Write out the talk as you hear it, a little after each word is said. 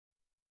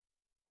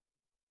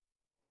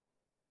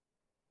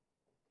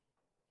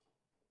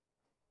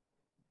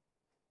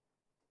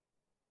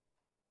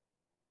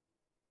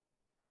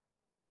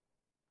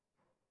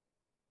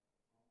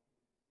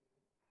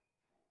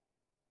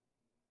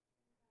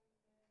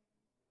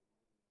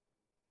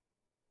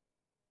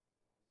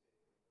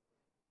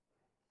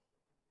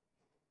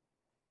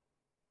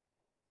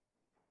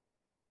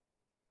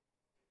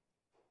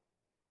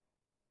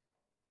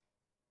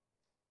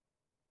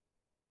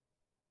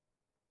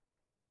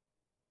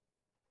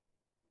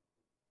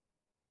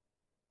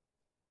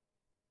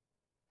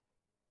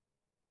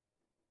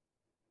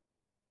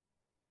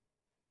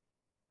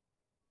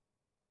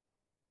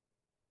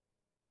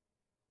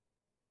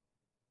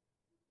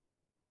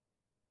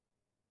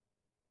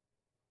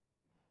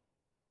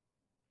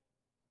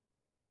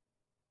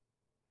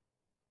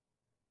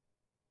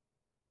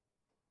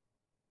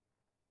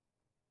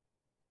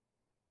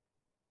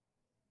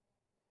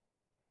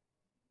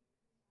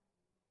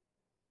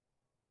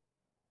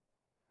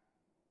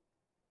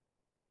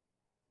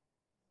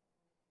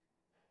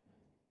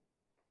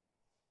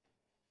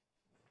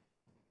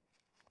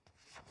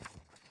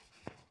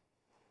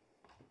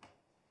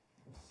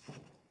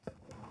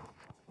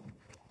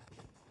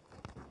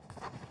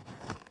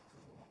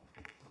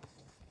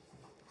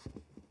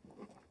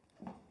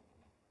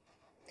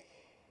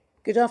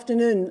Good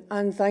afternoon,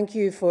 and thank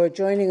you for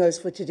joining us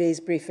for today's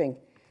briefing.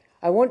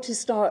 I want to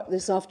start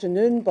this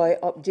afternoon by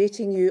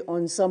updating you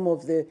on some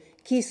of the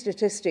key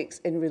statistics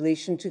in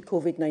relation to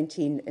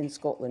COVID-19 in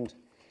Scotland.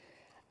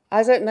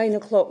 As at 9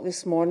 o'clock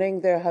this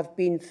morning, there have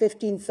been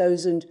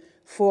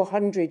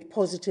 15,400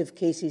 positive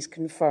cases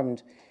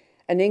confirmed,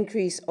 an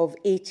increase of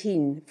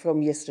 18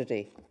 from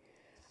yesterday.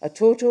 A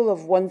total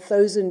of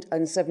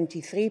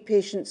 1,073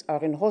 patients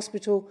are in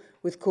hospital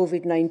with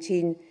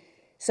COVID-19,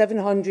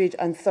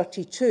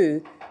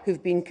 732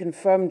 who've been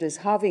confirmed as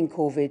having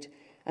COVID,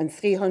 and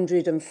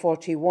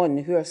 341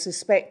 who are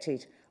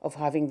suspected of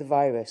having the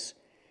virus.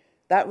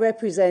 That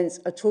represents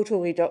a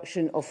total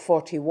reduction of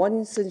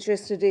 41 since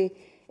yesterday,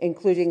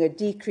 including a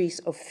decrease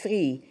of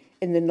 3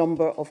 in the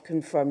number of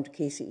confirmed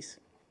cases.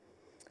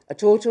 A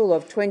total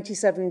of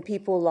 27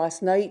 people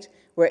last night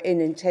were in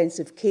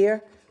intensive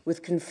care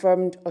with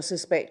confirmed or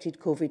suspected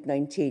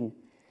COVID-19,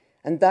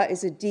 and that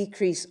is a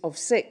decrease of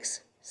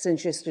 6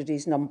 since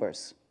yesterday's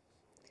numbers.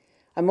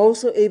 I'm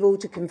also able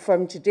to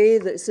confirm today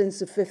that since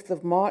the 5th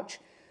of March,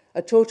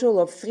 a total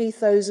of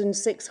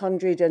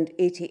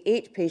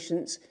 3,688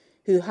 patients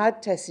who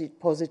had tested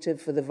positive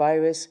for the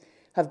virus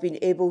have been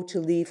able to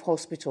leave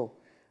hospital,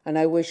 and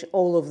I wish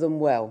all of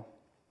them well.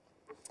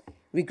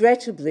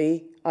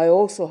 Regrettably, I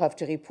also have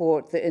to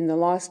report that in the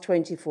last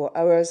 24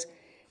 hours,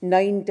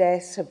 9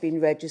 deaths have been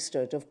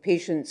registered of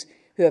patients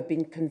who have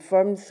been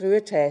confirmed through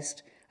a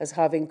test as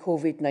having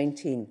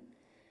COVID-19.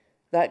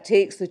 That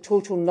takes the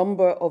total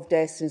number of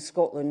deaths in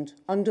Scotland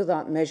under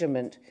that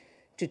measurement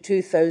to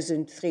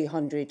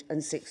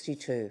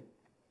 2,362.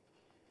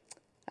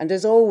 And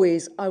as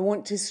always, I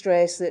want to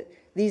stress that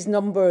these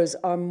numbers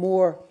are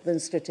more than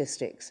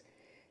statistics.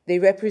 They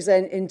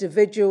represent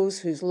individuals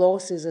whose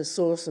loss is a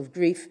source of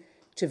grief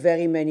to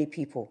very many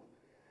people.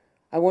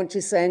 I want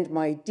to send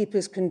my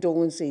deepest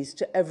condolences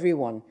to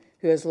everyone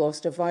who has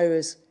lost a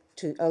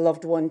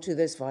loved one to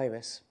this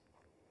virus.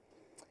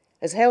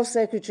 As Health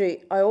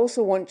Secretary, I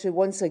also want to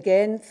once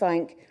again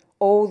thank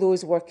all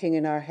those working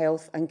in our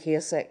health and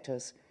care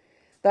sectors.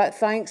 That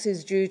thanks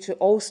is due to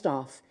all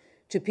staff,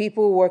 to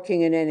people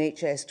working in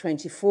NHS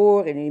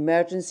 24, in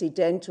emergency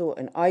dental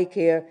and eye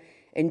care,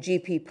 in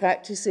GP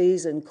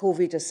practices and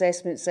COVID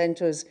assessment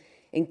centres,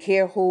 in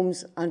care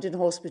homes and in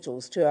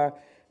hospitals, to our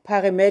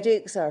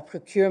paramedics, our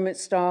procurement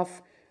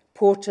staff,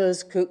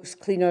 porters, cooks,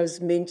 cleaners,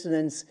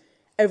 maintenance,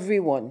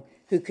 everyone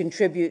who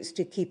contributes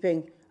to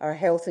keeping our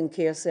health and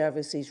care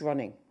services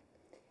running.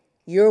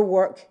 Your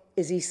work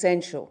is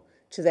essential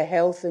to the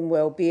health and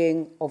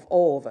well-being of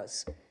all of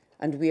us,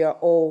 and we are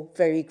all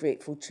very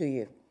grateful to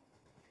you.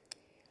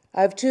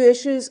 I have 2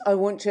 issues I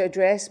want to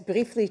address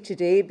briefly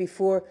today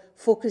before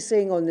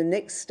focusing on the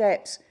next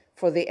steps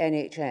for the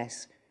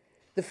NHS.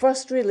 The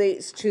first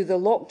relates to the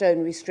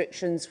lockdown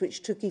restrictions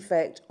which took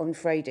effect on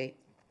Friday.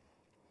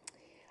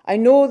 I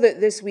know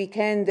that this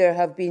weekend there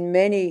have been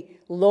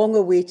many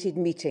long-awaited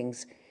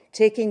meetings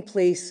taking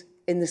place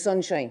in the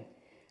sunshine.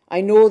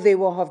 I know they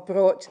will have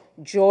brought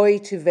joy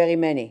to very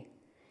many.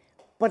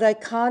 But I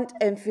can't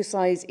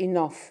emphasise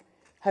enough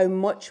how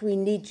much we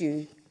need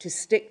you to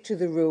stick to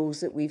the rules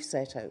that we've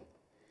set out.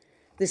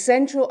 The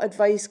central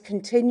advice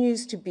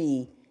continues to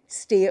be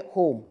stay at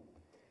home.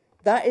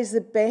 That is the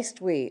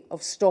best way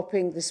of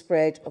stopping the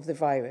spread of the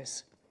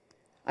virus.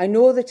 I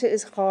know that it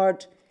is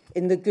hard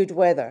in the good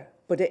weather,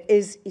 but it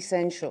is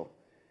essential.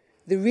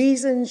 The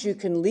reasons you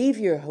can leave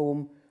your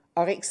home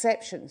are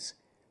exceptions.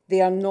 They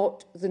are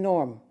not the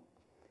norm.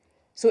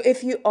 So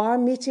if you are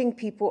meeting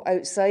people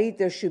outside,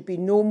 there should be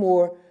no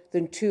more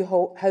than 2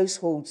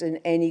 households in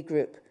any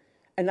group,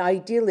 and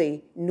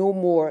ideally no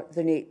more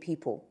than 8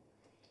 people.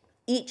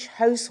 Each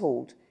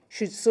household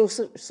should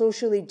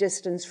socially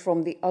distance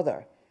from the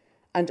other,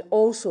 and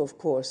also, of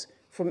course,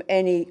 from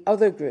any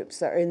other groups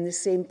that are in the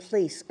same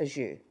place as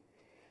you.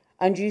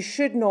 And you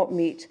should not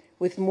meet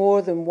with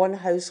more than 1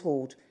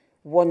 household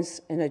once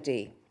in a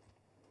day.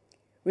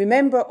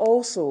 Remember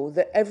also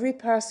that every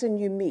person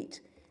you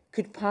meet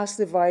could pass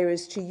the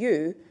virus to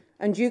you,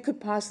 and you could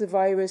pass the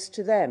virus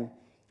to them,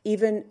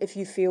 even if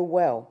you feel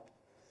well.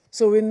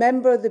 So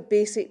remember the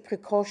basic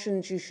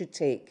precautions you should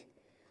take.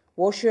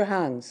 Wash your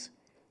hands,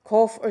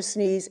 cough or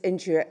sneeze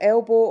into your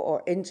elbow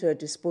or into a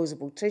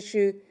disposable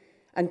tissue,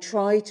 and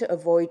try to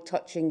avoid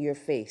touching your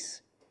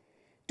face.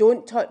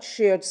 Don't touch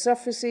shared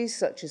surfaces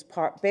such as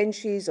park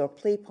benches or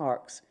play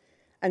parks,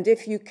 and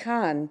if you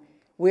can,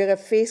 wear a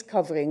face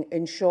covering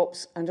in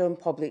shops and on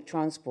public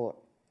transport.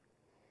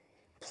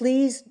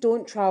 Please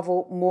don't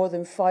travel more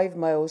than 5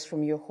 miles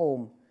from your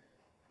home,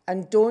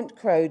 and don't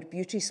crowd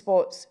beauty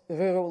spots,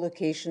 rural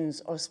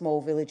locations or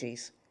small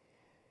villages.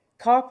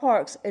 Car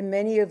parks in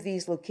many of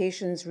these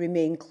locations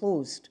remain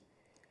closed.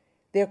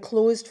 They're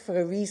closed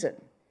for a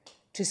reason,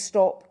 to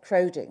stop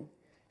crowding.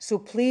 So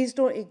please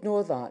don't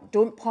ignore that.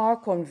 Don't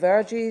park on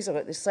verges or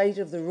at the side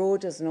of the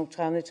road as an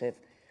alternative.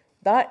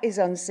 That is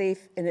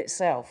unsafe in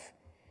itself.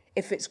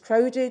 If it's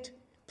crowded,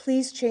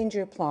 please change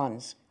your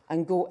plans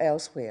and go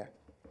elsewhere.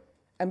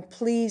 And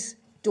please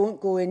don't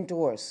go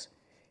indoors.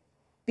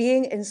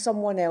 Being in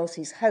someone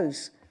else's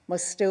house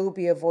must still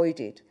be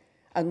avoided,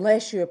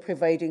 unless you are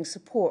providing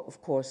support,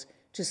 of course,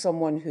 to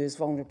someone who is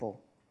vulnerable.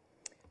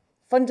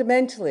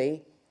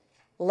 Fundamentally,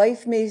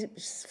 life may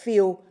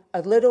feel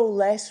a little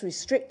less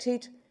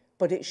restricted,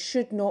 but it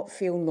should not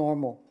feel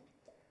normal.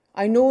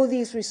 I know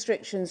these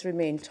restrictions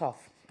remain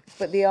tough,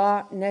 but they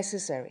are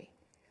necessary.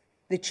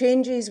 The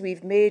changes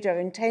we've made are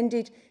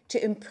intended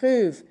to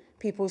improve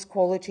people's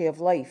quality of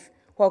life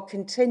while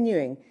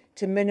continuing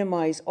to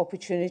minimise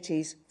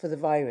opportunities for the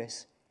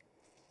virus.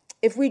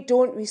 If we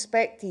don't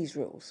respect these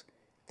rules,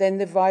 then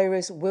the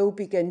virus will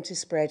begin to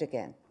spread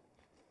again.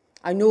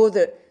 I know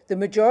that the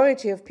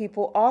majority of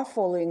people are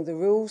following the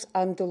rules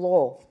and the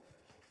law,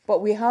 but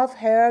we have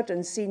heard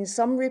and seen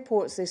some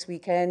reports this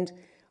weekend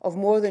of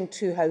more than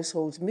 2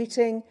 households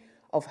meeting,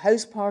 of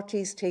house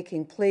parties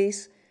taking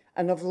place,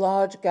 and of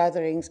large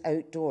gatherings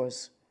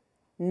outdoors.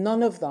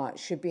 None of that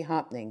should be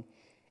happening.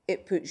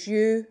 It puts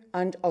you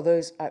and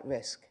others at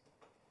risk.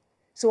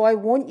 So I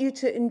want you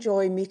to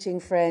enjoy meeting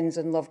friends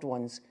and loved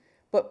ones,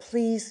 but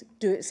please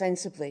do it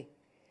sensibly.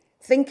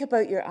 Think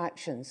about your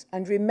actions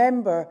and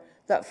remember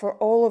that for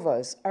all of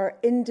us, our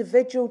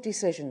individual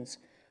decisions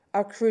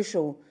are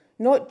crucial,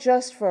 not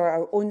just for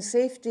our own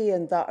safety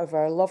and that of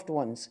our loved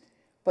ones,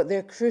 but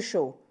they're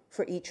crucial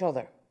for each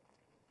other.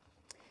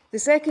 The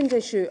second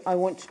issue I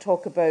want to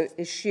talk about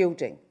is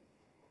shielding.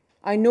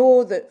 I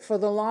know that for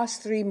the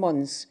last 3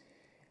 months,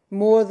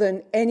 more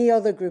than any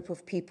other group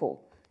of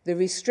people, the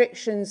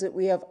restrictions that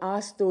we have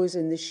asked those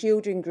in the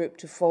shielding group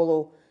to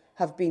follow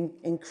have been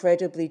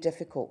incredibly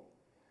difficult.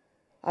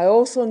 I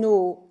also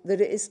know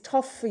that it is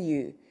tough for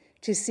you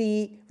to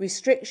see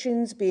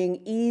restrictions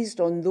being eased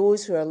on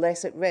those who are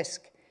less at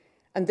risk,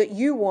 and that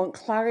you want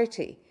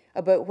clarity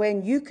about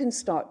when you can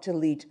start to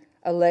lead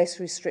a less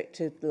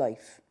restricted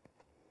life.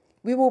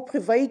 We will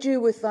provide you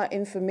with that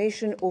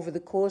information over the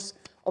course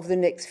of the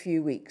next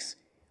few weeks.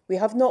 We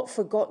have not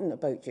forgotten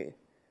about you,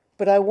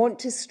 but I want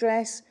to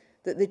stress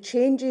that the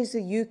changes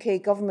the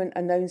UK government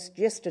announced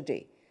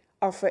yesterday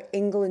are for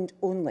England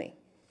only.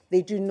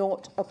 They do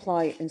not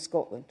apply in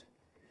Scotland.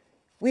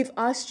 We've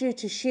asked you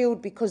to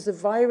shield because the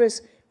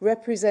virus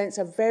represents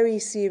a very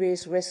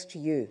serious risk to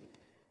you.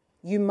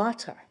 You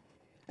matter,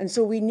 and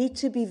so we need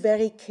to be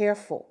very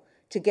careful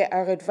to get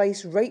our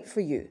advice right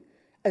for you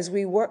as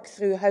we work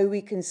through how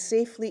we can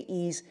safely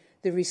ease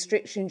the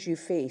restrictions you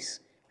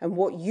face and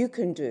what you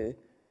can do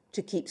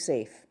to keep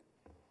safe.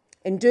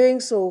 In doing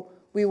so,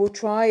 we will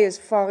try as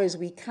far as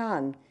we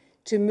can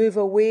to move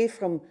away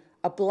from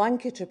a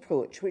blanket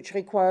approach which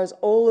requires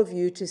all of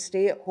you to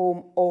stay at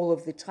home all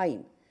of the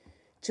time,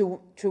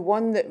 to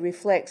one that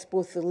reflects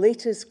both the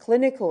latest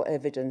clinical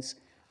evidence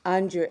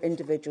and your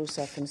individual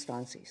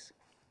circumstances.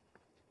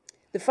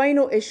 The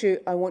final issue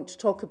I want to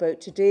talk about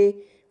today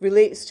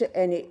relates to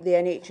the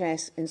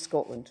NHS in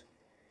Scotland.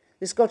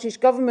 The Scottish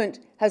Government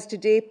has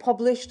today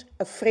published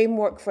a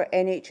framework for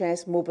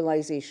NHS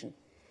mobilisation.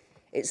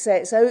 It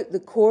sets out the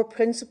core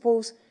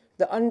principles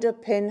that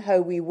underpin how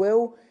we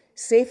will,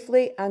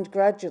 safely and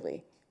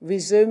gradually,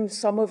 resume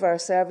some of our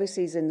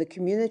services in the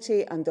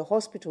community and the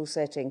hospital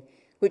setting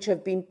which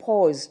have been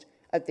paused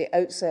at the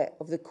outset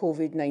of the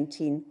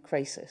COVID-19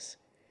 crisis.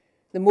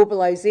 The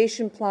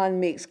mobilisation plan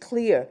makes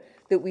clear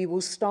that we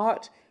will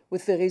start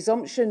with the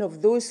resumption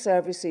of those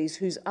services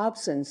whose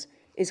absence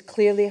is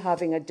clearly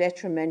having a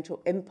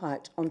detrimental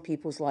impact on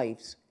people's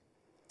lives.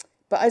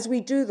 But as we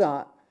do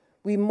that,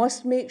 we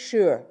must make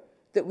sure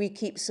that we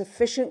keep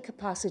sufficient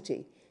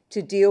capacity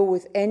to deal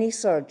with any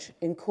surge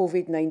in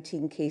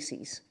COVID-19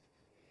 cases.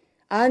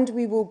 And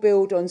we will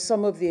build on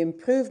some of the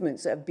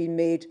improvements that have been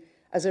made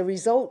as a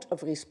result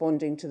of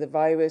responding to the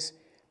virus,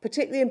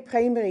 particularly in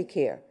primary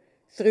care,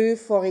 through,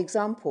 for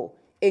example,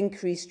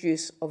 increased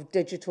use of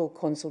digital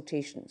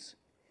consultations.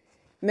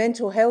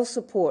 Mental health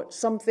support,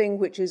 something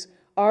which is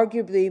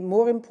arguably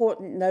more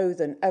important now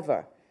than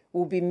ever,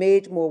 will be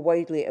made more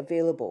widely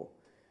available.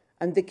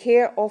 And the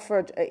care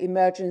offered at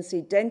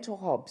emergency dental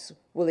hubs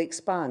will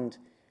expand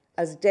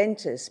as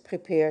dentists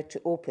prepare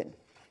to open.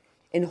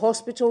 In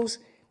hospitals,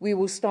 we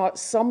will start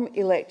some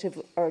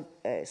elective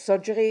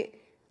surgery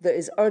that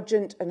is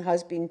urgent and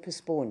has been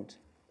postponed.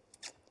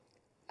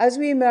 As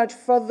we emerge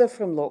further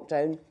from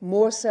lockdown,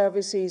 more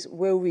services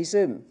will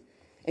resume,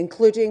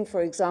 including,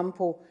 for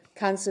example,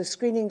 cancer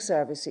screening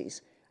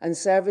services and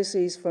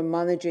services for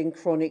managing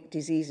chronic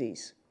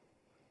diseases.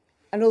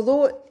 And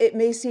although it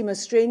may seem a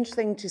strange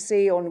thing to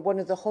say on one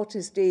of the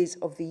hottest days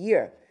of the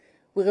year,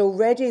 we're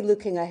already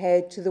looking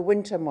ahead to the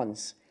winter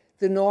months,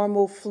 the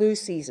normal flu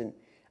season,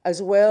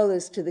 as well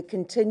as to the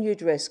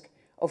continued risk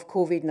of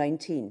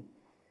COVID-19.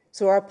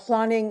 So our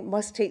planning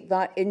must take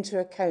that into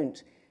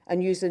account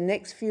and use the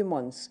next few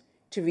months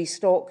to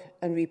restock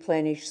and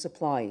replenish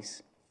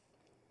supplies.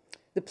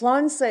 The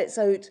plan sets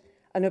out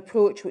an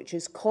approach which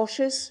is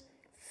cautious,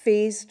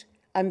 phased,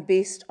 and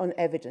based on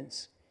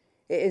evidence.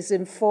 It is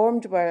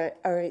informed by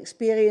our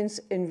experience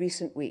in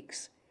recent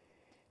weeks.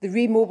 The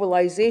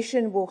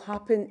remobilisation will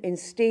happen in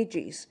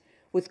stages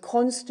with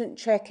constant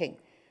checking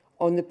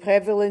on the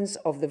prevalence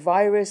of the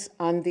virus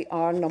and the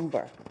R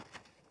number.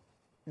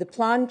 The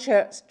plan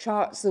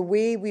charts the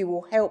way we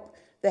will help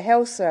the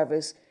health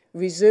service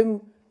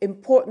resume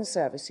important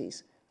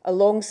services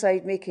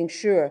alongside making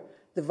sure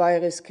the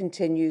virus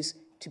continues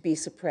to be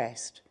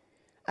suppressed.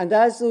 And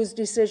as those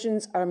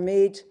decisions are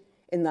made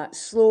in that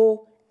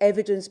slow,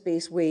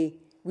 evidence-based way,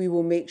 we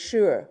will make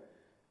sure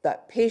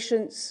that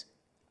patients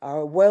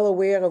are well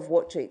aware of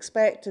what to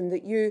expect and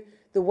that you,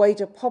 the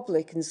wider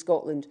public in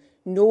Scotland,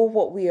 know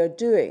what we are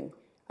doing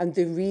and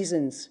the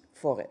reasons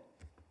for it.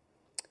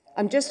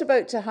 I'm just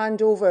about to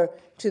hand over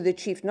to the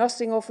Chief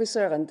Nursing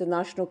Officer and the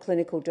National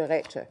Clinical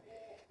Director.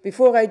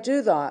 Before I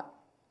do that,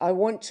 I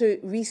want to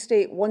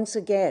restate once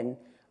again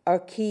our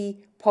key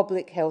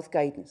public health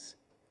guidance.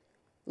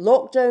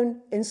 Lockdown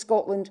in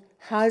Scotland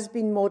has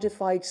been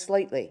modified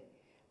slightly,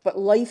 but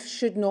life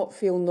should not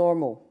feel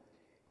normal.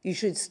 You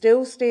should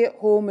still stay at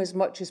home as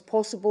much as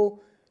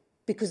possible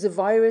because the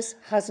virus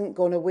hasn't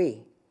gone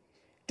away.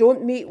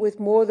 Don't meet with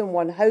more than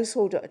one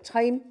household at a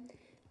time.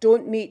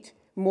 Don't meet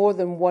more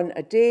than one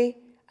a day,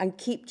 and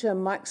keep to a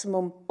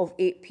maximum of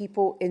 8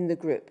 people in the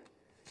group.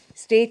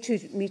 Stay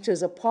 2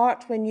 metres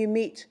apart when you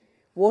meet.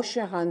 Wash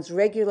your hands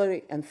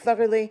regularly and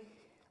thoroughly.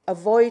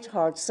 Avoid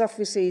hard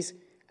surfaces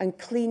and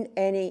clean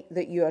any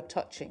that you are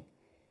touching.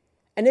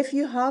 And if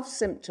you have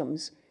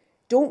symptoms,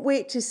 don't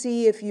wait to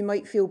see if you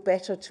might feel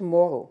better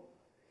tomorrow.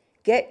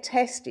 Get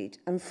tested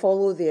and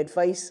follow the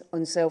advice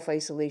on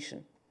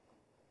self-isolation.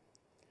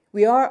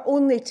 We are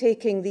only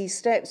taking these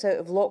steps out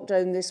of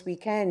lockdown this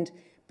weekend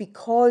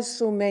because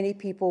so many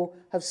people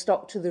have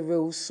stuck to the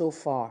rules so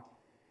far.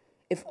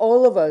 If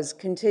all of us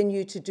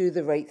continue to do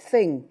the right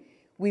thing,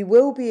 we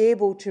will be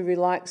able to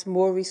relax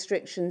more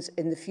restrictions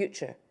in the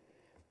future.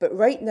 But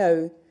right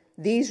now,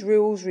 these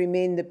rules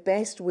remain the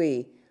best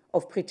way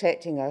of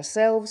protecting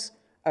ourselves,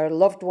 our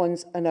loved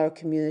ones and our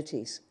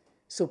communities.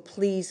 So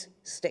please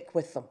stick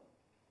with them.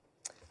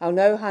 I'll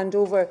now hand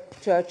over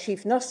to our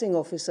Chief Nursing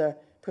Officer,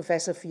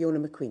 Professor Fiona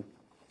McQueen.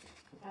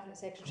 Cabinet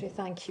Secretary,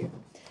 thank you.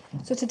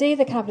 So today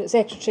the Cabinet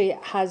Secretary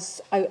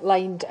has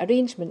outlined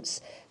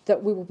arrangements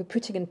that we will be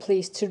putting in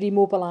place to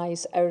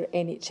remobilise our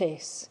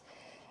NHS.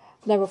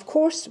 Now, of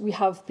course, we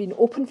have been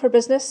open for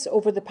business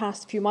over the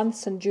past few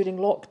months and during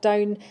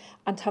lockdown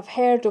and have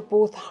heard of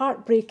both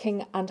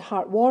heartbreaking and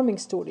heartwarming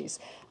stories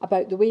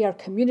about the way our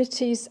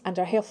communities and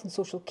our health and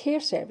social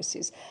care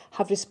services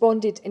have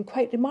responded in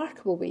quite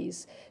remarkable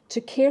ways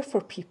to care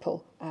for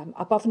people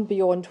above and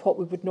beyond what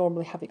we would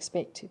normally have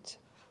expected.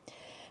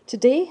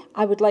 Today,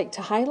 I would like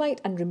to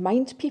highlight and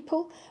remind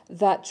people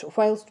that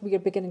whilst we are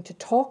beginning to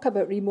talk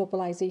about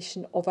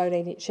remobilisation of our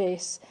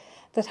NHS,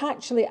 that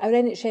actually our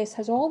NHS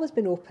has always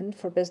been open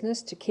for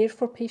business to care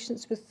for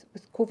patients with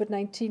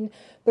COVID-19,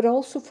 but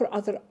also for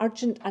other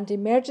urgent and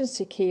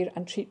emergency care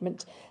and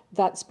treatment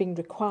that's being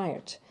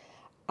required,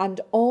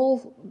 and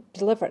all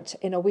delivered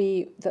in a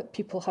way that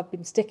people have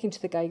been sticking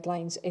to the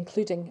guidelines,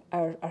 including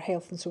our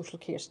health and social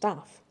care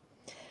staff.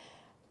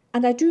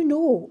 And I do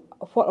know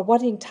what a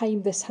worrying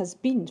time this has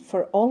been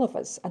for all of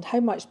us and how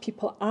much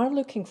people are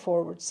looking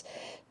forwards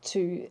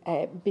to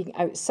being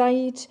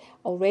outside,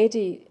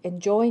 already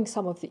enjoying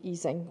some of the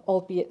easing,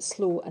 albeit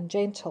slow and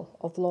gentle,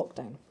 of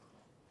lockdown.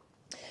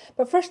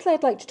 But firstly,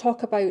 I'd like to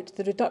talk about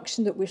the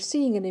reduction that we're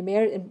seeing in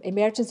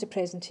emergency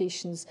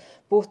presentations,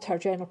 both to our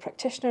general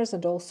practitioners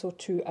and also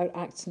to our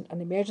accident and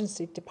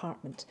emergency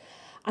department.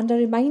 And a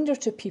reminder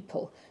to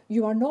people,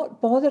 you are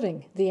not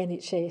bothering the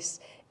NHS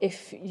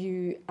if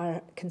you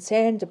are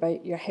concerned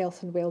about your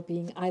health and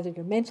well-being, either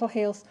your mental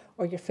health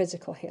or your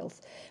physical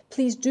health.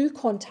 Please do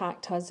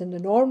contact us in the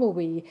normal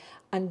way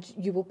and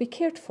you will be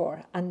cared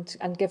for and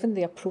given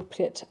the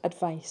appropriate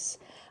advice.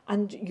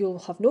 And you'll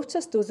have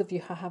noticed, those of you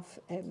who have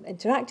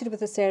interacted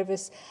with the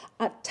service,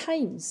 at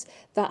times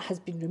that has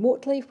been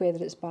remotely,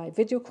 whether it's by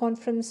video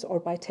conference or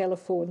by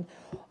telephone,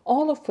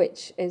 all of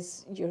which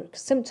is your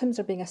symptoms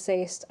are being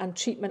assessed and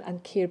treatment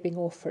and care being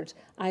offered,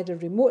 either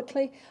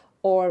remotely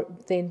or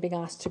then being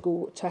asked to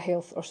go to a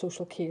health or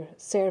social care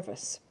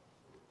service.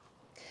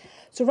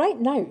 So right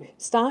now,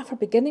 staff are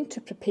beginning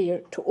to prepare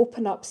to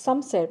open up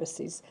some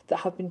services that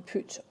have been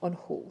put on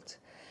hold.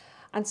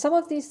 And some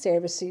of these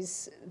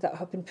services that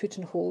have been put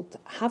on hold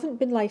haven't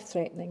been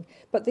life-threatening,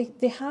 but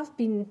they have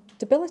been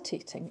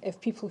debilitating if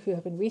people who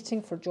have been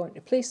waiting for joint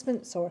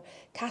replacements or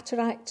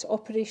cataract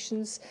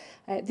operations,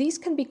 these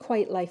can be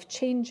quite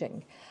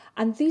life-changing.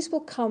 And these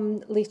will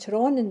come later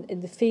on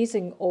in the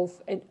phasing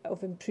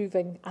of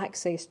improving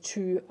access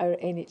to our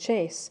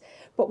NHS.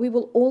 But we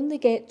will only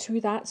get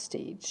to that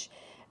stage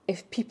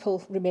if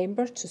people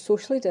remember to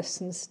socially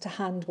distance, to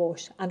hand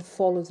wash and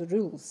follow the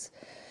rules.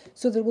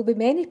 So there will be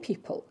many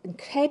people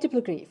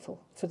incredibly grateful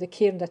for the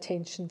care and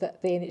attention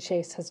that the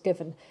NHS has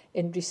given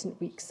in recent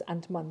weeks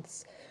and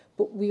months.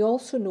 But we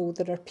also know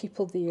there are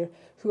people there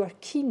who are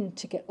keen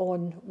to get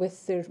on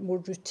with their more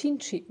routine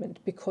treatment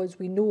because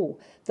we know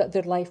that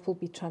their life will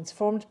be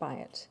transformed by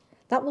it.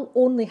 That will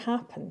only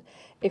happen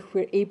if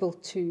we're able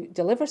to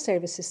deliver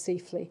services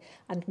safely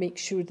and make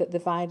sure that the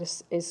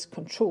virus is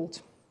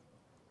controlled.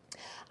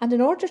 And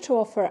in order to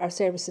offer our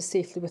services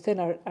safely within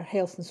our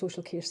health and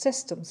social care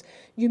systems,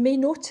 you may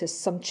notice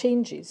some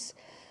changes.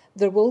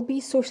 There will be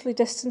socially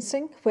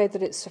distancing,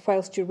 whether it's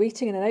whilst you're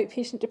waiting in an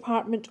outpatient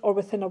department or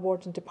within a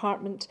warden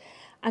department,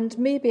 and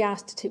may be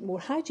asked to take more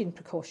hygiene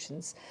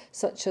precautions,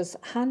 such as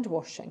hand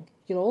washing.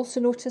 You'll also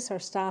notice our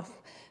staff,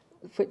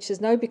 which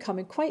is now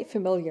becoming quite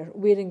familiar,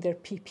 wearing their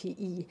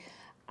PPE,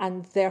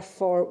 and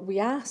therefore we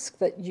ask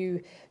that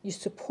you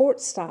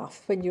support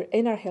staff when you're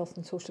in our health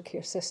and social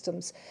care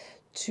systems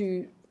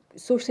to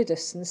socially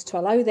distance, to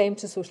allow them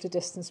to socially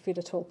distance where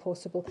at all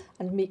possible,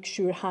 and make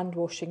sure hand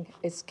washing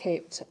is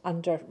kept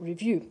under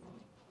review.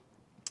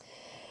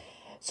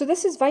 So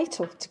this is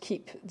vital to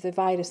keep the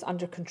virus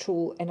under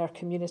control in our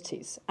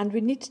communities, and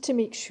we need to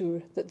make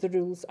sure that the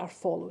rules are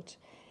followed.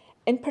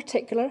 In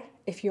particular,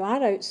 if you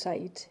are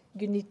outside,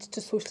 you need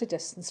to socially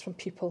distance from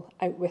people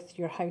out with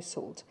your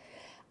household.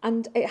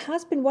 And it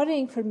has been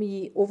worrying for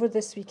me over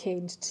this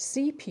weekend to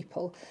see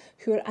people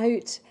who are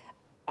out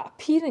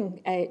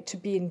appearing to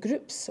be in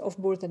groups of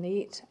more than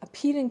 8,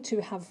 appearing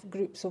to have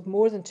groups of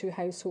more than 2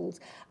 households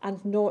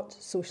and not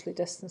socially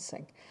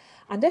distancing.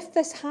 And if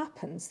this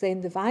happens,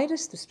 then the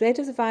spread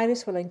of the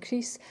virus will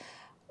increase,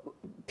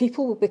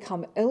 people will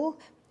become ill,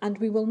 and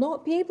we will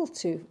not be able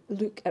to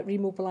look at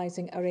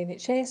remobilising our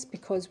NHS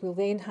because we'll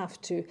then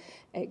have to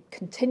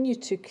continue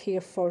to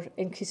care for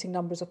increasing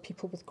numbers of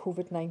people with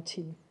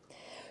COVID-19.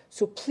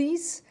 So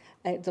please,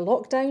 the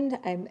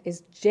lockdown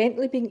is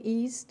gently being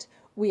eased.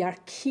 We are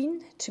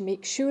keen to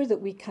make sure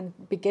that we can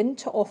begin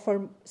to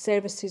offer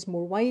services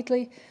more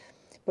widely,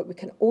 but we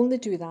can only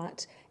do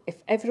that if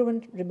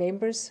everyone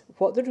remembers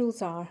what the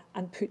rules are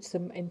and puts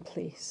them in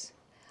place.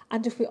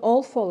 And if we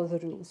all follow the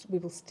rules, we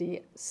will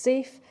stay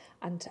safe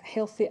and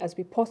healthy as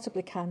we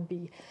possibly can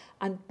be.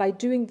 And by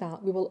doing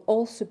that, we will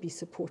also be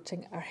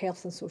supporting our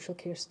health and social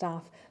care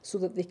staff so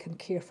that they can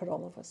care for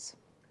all of us.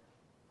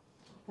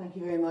 Thank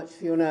you very much,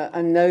 Fiona.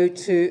 And now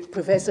to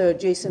Professor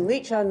Jason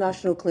Leach, our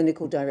National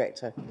Clinical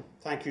Director.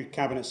 Thank you,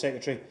 Cabinet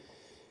Secretary.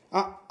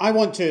 I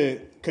want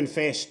to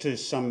confess to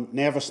some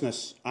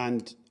nervousness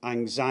and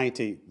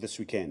anxiety this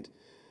weekend.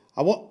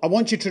 I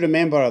want you to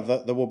remember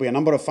that there will be a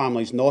number of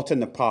families not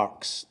in the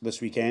parks this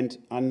weekend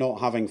and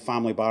not having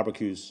family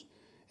barbecues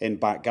in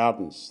back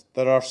gardens.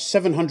 There are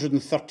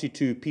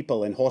 732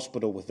 people in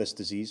hospital with this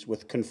disease,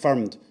 with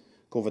confirmed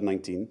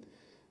COVID-19.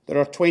 There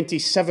are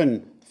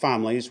 27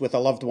 families with a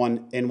loved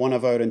one in one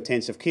of our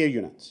intensive care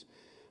units.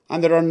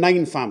 And there are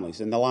 9 families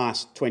in the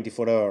last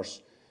 24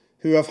 hours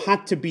who have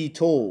had to be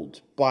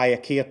told by a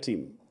care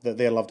team that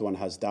their loved one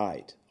has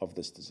died of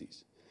this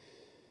disease.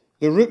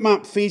 The route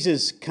map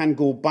phases can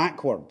go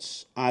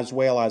backwards as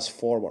well as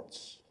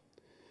forwards.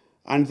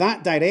 And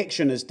that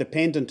direction is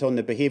dependent on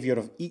the behaviour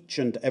of each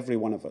and every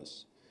one of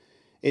us.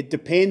 It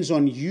depends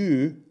on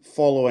you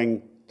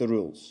following the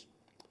rules.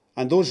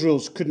 And those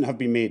rules couldn't have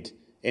been made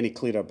any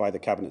clearer by the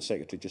Cabinet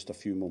Secretary just a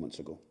few moments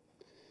ago.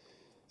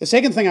 The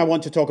second thing I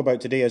want to talk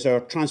about today is our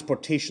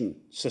transportation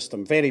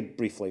system, very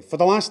briefly. For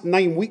the last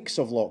 9 weeks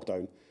of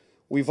lockdown,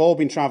 we've all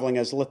been travelling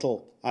as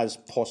little as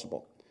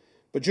possible.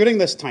 But during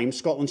this time,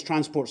 Scotland's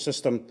transport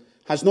system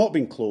has not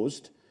been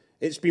closed.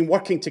 It's been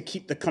working to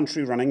keep the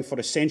country running for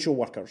essential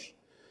workers.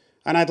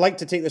 And I'd like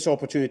to take this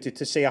opportunity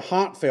to say a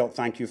heartfelt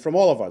thank you from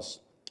all of us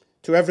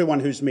to everyone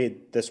who's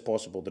made this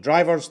possible. The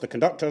drivers, the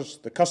conductors,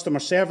 the customer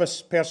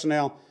service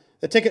personnel,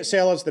 the ticket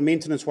sellers, the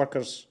maintenance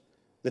workers,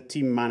 the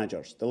team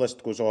managers. The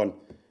list goes on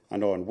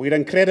and on. We're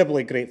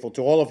incredibly grateful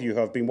to all of you who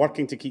have been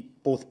working to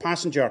keep both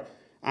passenger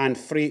and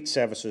freight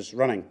services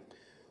running.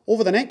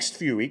 Over the next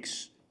few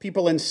weeks,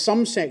 people in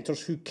some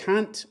sectors who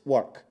can't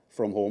work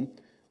from home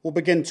will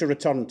begin to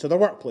return to their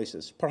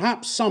workplaces,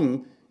 perhaps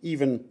some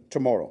even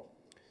tomorrow.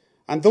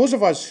 And those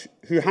of us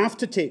who have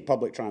to take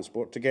public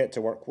transport to get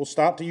to work will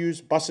start to use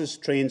buses,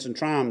 trains and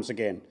trams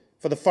again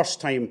for the first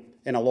time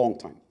in a long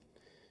time.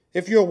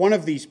 If you're one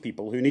of these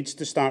people who needs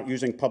to start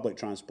using public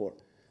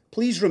transport,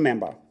 please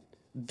remember,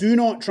 do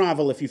not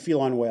travel if you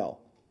feel unwell.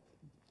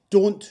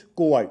 Don't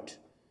go out.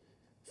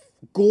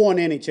 Go on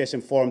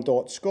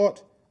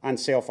nhsinformed.scot and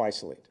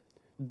self-isolate.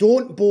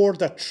 Don't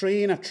board a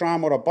train, a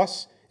tram or a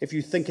bus if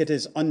you think it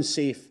is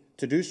unsafe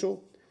to do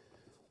so.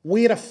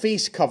 Wear a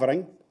face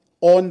covering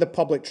on the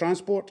public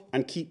transport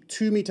and keep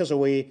 2 metres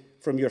away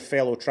from your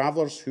fellow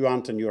travellers who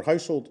aren't in your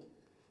household.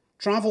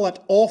 Travel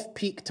at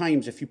off-peak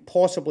times if you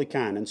possibly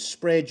can and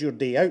spread your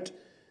day out.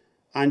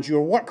 And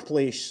your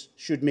workplace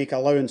should make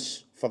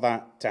allowance for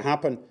that to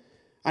happen.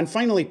 And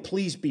finally,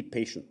 please be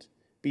patient.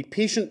 Be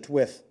patient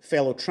with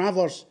fellow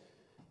travellers,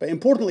 but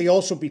importantly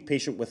also be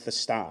patient with the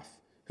staff,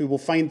 who will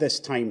find this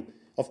time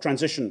of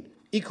transition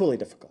equally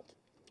difficult.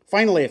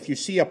 Finally, if you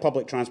see a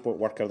public transport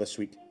worker this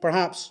week,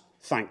 perhaps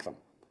thank them.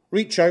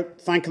 Reach out,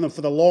 thanking them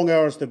for the long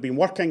hours they've been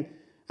working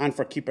and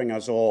for keeping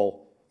us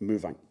all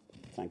moving.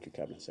 Thank you,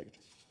 Cabinet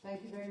Secretary.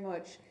 Thank you very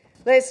much.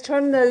 Let's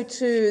turn now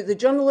to the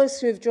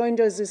journalists who have joined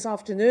us this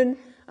afternoon.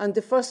 And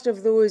the first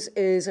of those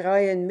is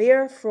Ryan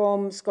Mayer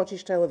from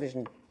Scottish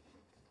Television.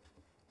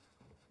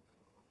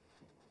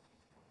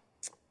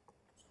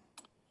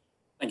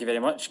 Thank you very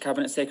much,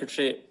 Cabinet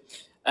Secretary.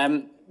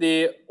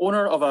 The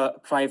owner of a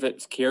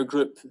private care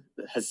group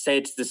has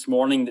said this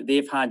morning that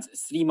they've had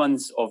 3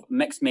 months of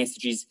mixed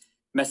messages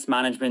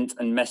mismanagement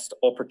and missed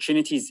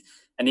opportunities,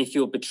 and they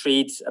feel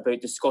betrayed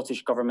about the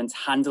Scottish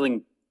Government's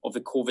handling of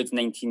the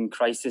COVID-19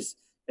 crisis,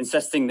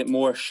 insisting that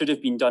more should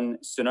have been done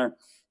sooner.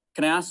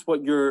 Can I ask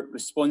what your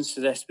response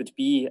to this would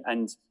be,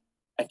 and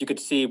if you could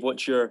say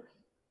what your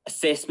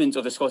assessment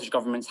of the Scottish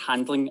Government's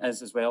handling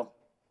is as well?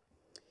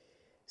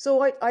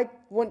 So I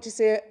want to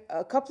say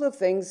a couple of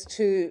things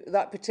to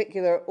that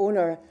particular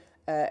owner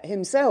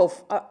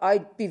himself.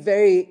 I'd be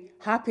very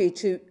happy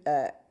to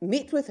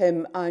meet with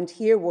him and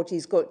hear what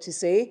he's got to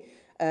say.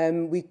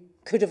 We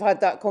could have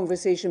had that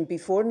conversation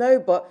before now,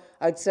 but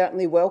I'd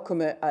certainly welcome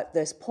it at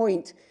this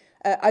point.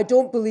 I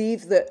don't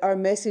believe that our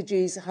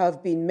messages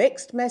have been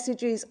mixed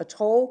messages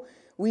at all.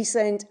 We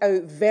sent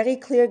out very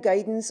clear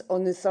guidance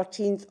on the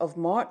 13th of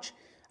March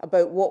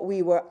about what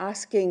we were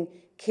asking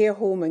care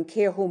home and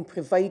care home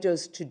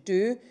providers to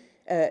do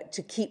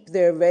to keep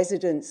their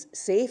residents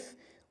safe.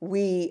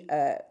 We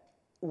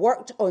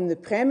worked on the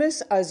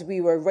premise, as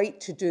we were right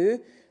to do,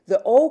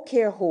 that all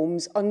care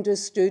homes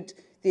understood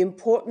the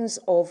importance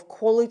of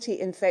quality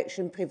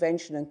infection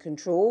prevention and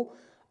control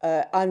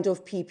and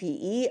of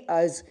PPE,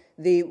 as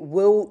they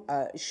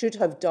should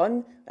have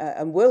done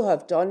and will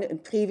have done in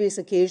previous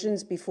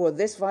occasions before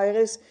this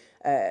virus.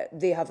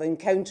 They have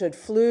encountered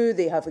flu,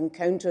 they have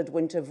encountered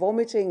winter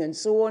vomiting and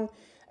so on.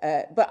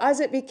 But as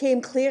it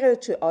became clearer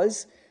to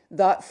us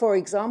that, for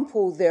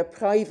example, their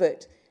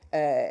private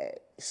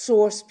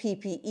source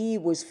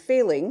PPE was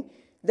failing,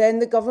 then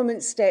the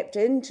government stepped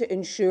in to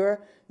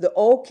ensure that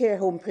all care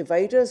home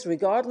providers,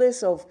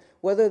 regardless of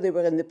whether they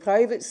were in the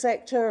private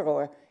sector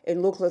or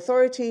in local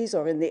authorities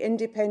or in the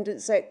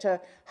independent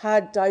sector,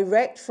 had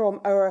direct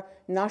from our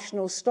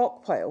national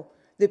stockpile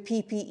the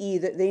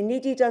PPE that they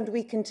needed, and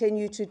we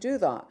continue to do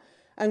that.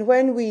 And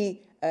when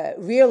we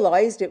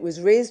realised, it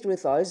was raised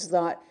with us,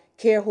 that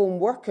care home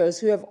workers,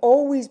 who have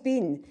always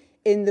been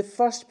in the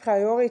first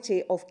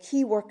priority of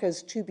key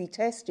workers to be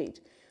tested,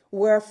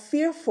 were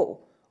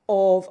fearful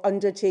of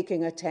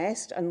undertaking a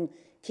test in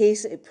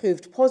case it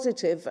proved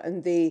positive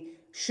and they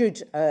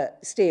should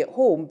stay at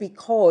home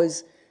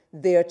because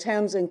their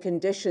terms and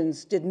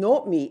conditions did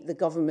not meet the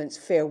government's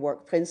Fair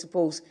Work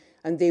principles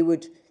and they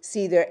would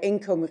see their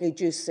income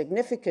reduced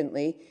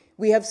significantly,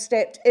 we have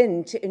stepped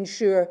in to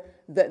ensure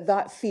that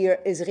that fear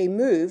is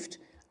removed,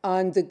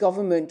 and the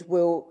government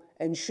will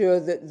ensure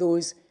that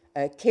those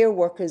care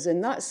workers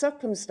in that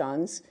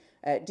circumstance,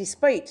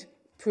 despite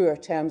poor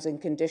terms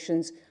and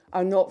conditions,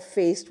 are not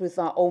faced with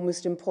that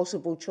almost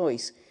impossible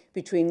choice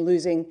between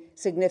losing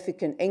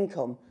significant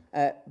income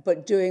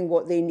but doing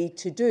what they need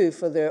to do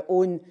for their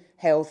own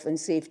health and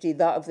safety,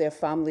 that of their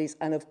families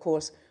and, of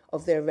course,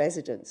 of their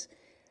residents.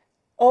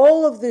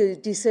 All of the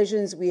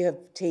decisions we have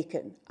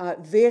taken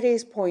at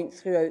various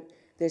points throughout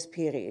this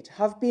period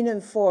have been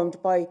informed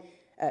by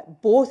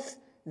both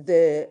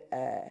the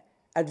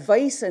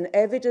advice and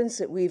evidence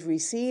that we've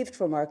received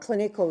from our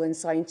clinical and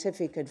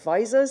scientific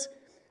advisors,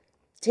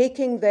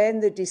 taking then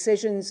the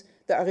decisions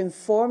that are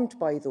informed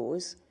by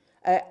those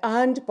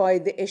and by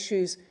the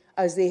issues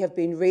as they have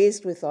been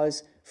raised with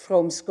us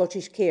from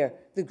Scottish Care,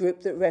 the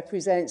group that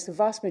represents the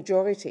vast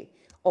majority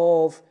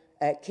of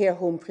care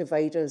home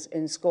providers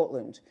in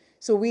Scotland.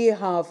 So we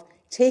have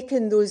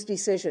taken those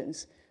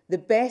decisions, the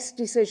best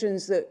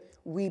decisions that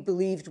we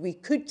believed we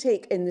could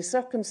take in the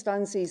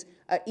circumstances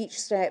at each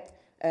step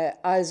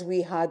as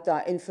we had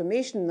that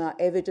information, that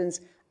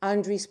evidence,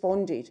 and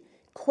responded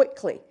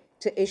quickly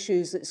to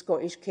issues that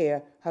Scottish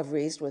Care have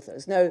raised with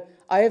us. Now,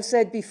 I have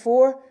said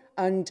before,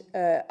 and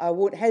I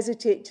won't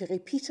hesitate to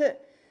repeat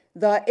it,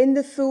 that in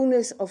the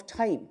fullness of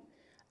time,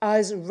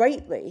 as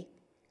rightly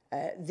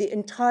the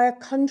entire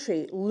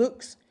country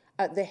looks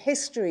at the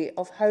history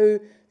of how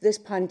this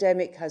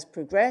pandemic has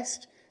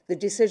progressed, the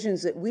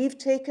decisions that we've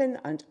taken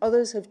and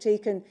others have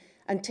taken,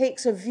 and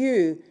takes a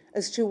view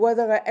as to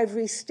whether at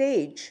every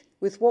stage,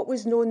 with what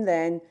was known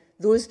then,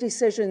 those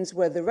decisions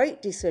were the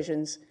right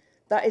decisions,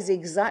 that is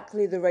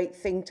exactly the right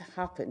thing to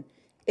happen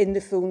in the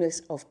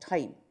fullness of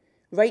time.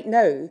 Right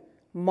now,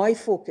 my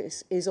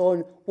focus is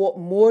on what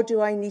more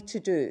do I need to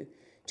do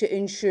to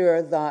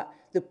ensure that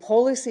the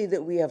policy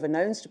that we have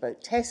announced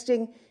about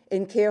testing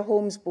in care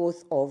homes,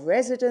 both of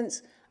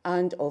residents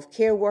and of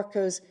care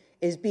workers,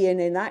 is being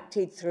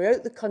enacted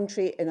throughout the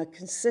country in a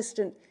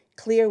consistent,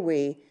 clear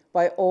way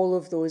by all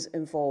of those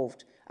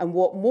involved. And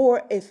what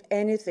more, if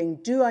anything,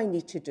 do I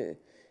need to do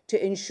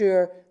to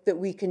ensure that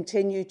we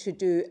continue to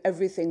do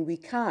everything we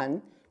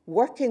can,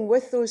 working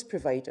with those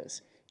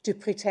providers to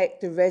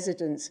protect the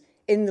residents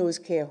in those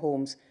care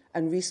homes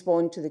and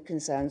respond to the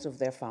concerns of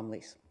their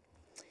families.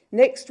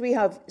 Next, we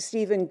have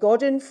Stephen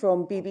Godden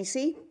from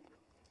BBC.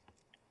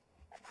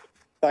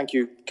 Thank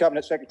you.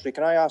 Cabinet Secretary,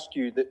 can I ask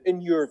you that,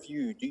 in your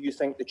view, do you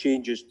think the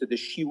changes to the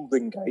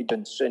shielding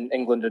guidance in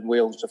England and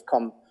Wales have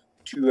come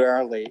too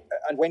early?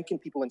 And when can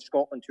people in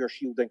Scotland who are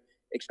shielding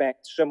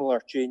expect similar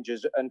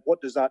changes? And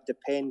what does that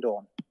depend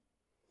on?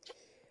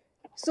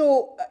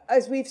 So,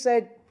 as we've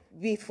said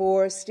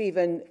before,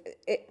 Stephen,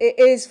 it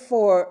is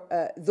for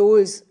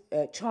those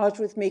charged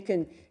with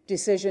making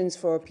decisions,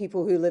 for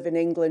people who live in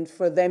England,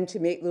 for them to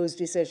make those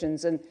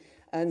decisions.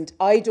 And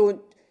I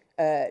don't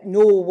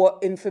know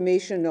what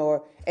information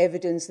or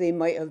evidence they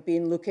might have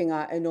been looking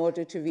at in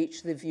order to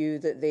reach the view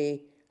that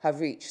they have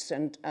reached.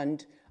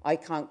 And I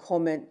can't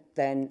comment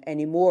then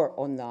anymore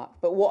on that.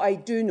 But what I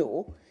do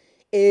know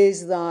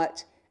is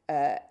that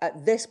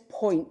at this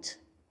point,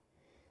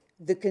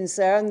 the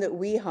concern that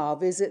we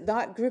have is that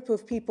that group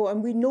of people,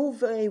 and we know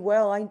very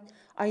well,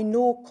 I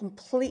know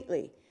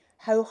completely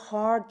how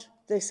hard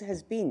this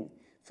has been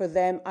for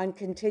them and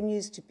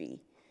continues to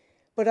be.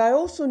 But I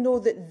also know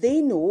that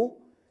they know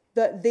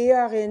that they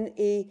are in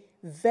a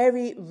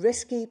very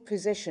risky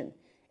position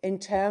in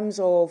terms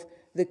of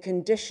the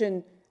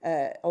condition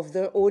of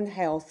their own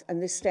health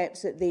and the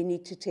steps that they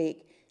need to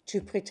take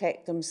to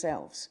protect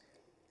themselves.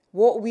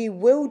 What we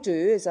will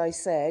do, as I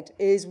said,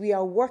 is we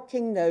are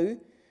working now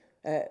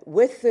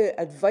with the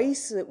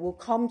advice that will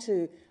come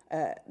to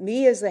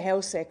me as the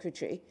Health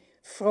Secretary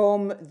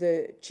from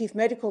the Chief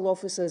Medical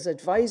Officer's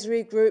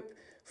Advisory Group,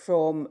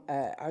 from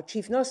our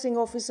Chief Nursing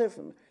Officer,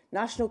 from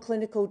National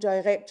Clinical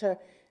Director,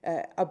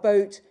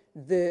 about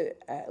the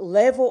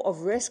level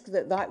of risk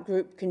that that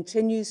group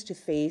continues to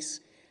face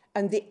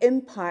and the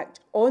impact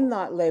on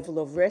that level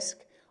of risk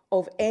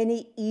of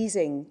any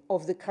easing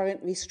of the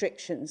current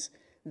restrictions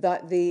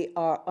that they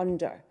are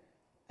under.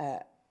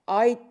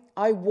 I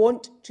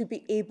want to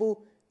be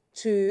able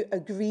to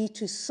agree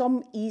to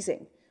some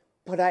easing,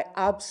 but I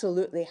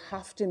absolutely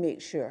have to make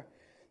sure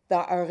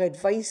that our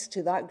advice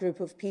to that group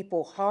of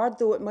people, hard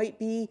though it might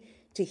be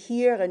to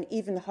hear and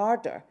even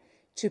harder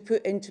to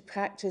put into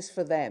practice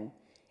for them,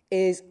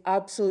 is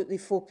absolutely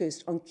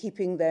focused on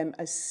keeping them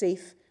as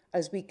safe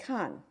as we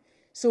can.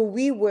 So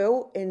we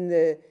will, in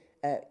the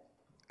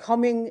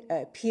coming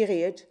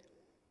period,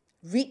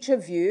 reach a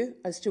view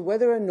as to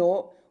whether or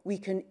not we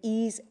can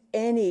ease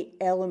any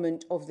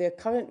element of their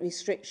current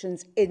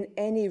restrictions in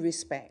any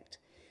respect.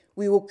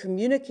 We will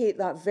communicate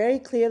that very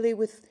clearly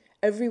with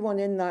everyone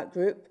in that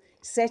group,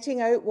 setting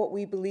out what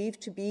we believe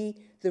to be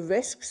the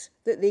risks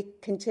that they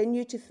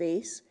continue to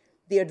face,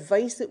 the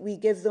advice that we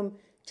give them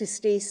to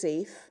stay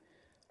safe,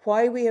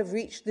 why we have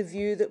reached the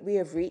view that we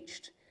have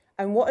reached,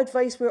 and what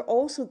advice we're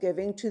also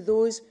giving to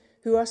those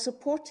who are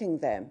supporting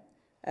them,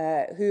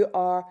 who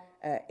are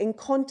in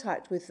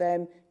contact with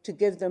them to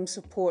give them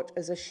support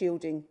as a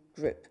shielding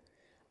group.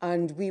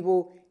 And we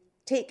will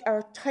take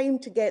our time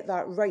to get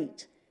that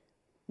right,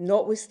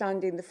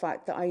 notwithstanding the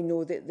fact that I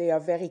know that they are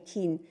very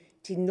keen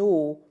to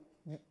know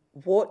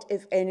what,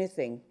 if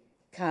anything,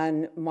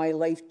 can my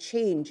life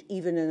change,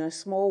 even in a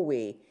small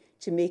way,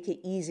 to make it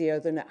easier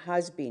than it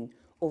has been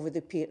over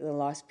the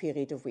last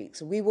period of weeks.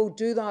 So we will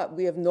do that.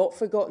 We have not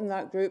forgotten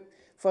that group.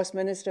 First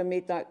Minister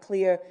made that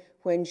clear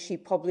when she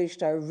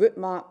published our route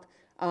map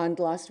and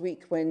last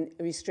week when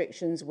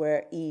restrictions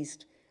were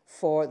eased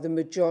for the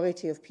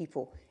majority of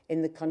people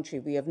in the country.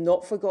 We have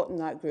not forgotten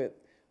that group,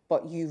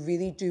 but you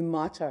really do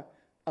matter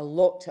a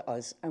lot to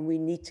us, and we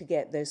need to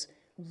get this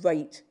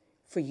right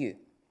for you.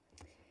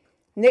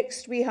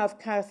 Next, we have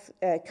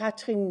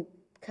Catherine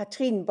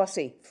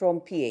Bussey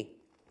from PA.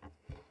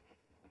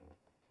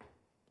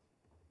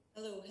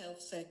 Hello,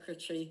 Health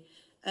Secretary.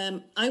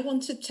 I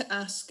wanted to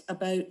ask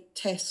about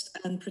Test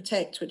and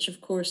Protect, which of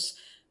course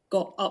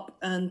got up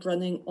and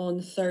running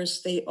on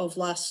Thursday of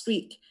last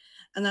week.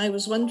 And I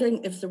was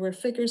wondering if there were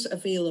figures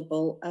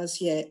available as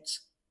yet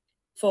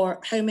for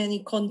how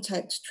many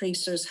contact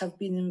tracers have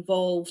been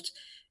involved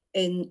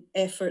in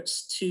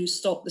efforts to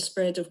stop the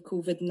spread of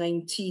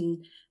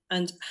COVID-19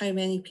 and how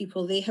many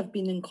people they have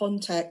been in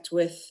contact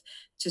with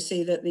to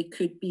say that they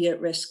could be at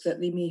risk, that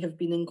they may have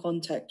been in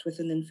contact with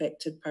an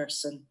infected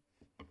person.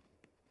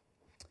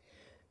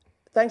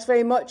 Thanks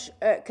very much,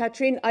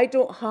 Catherine. I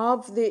don't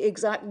have the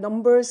exact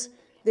numbers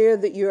there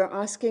that you're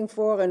asking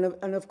for,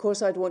 and of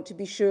course I'd want to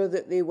be sure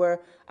that they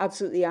were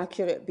absolutely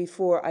accurate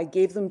before I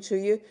gave them to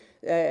you.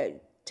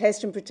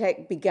 Test and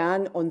Protect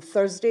began on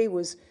Thursday,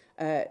 was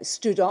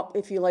stood up,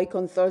 if you like,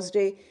 on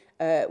Thursday,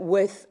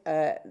 with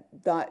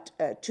that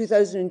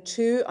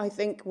 2002, I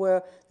think,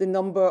 were the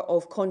number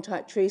of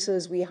contact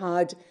tracers we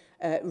had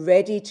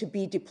ready to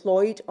be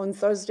deployed on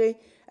Thursday,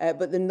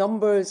 but the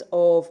numbers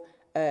of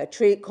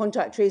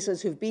contact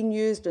tracers who've been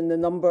used and the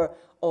number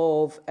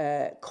of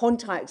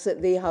contacts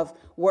that they have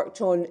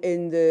worked on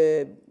in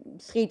the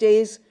 3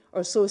 days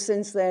or so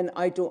since then,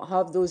 I don't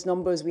have those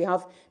numbers. We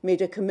have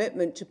made a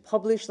commitment to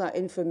publish that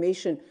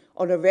information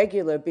on a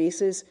regular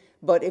basis,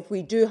 but if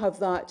we do have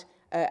that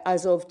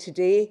as of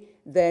today,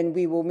 then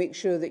we will make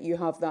sure that you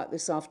have that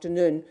this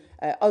afternoon.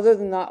 Other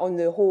than that, on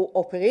the whole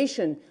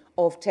operation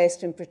of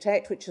Test and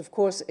Protect, which of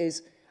course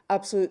is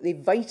absolutely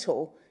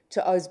vital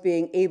to us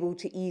being able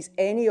to ease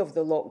any of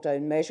the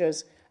lockdown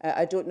measures.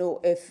 I don't know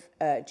if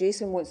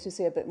Jason wants to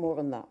say a bit more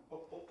on that.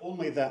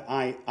 Only that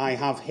I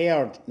have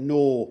heard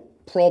no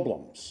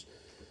problems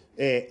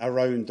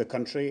around the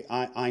country.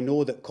 I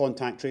know that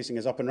contact tracing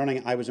is up and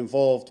running. I was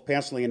involved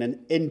personally in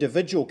an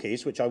individual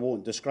case, which I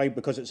won't describe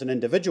because it's an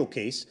individual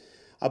case,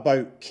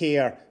 about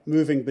care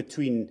moving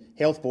between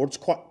health boards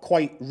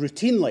quite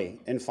routinely,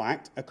 in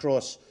fact,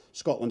 across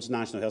Scotland's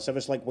National Health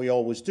Service, like we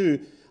always do.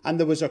 And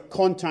there was a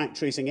contact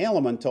tracing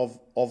element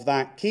of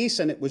that case,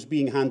 and it was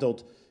being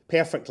handled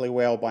perfectly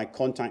well by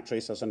contact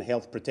tracers and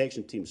health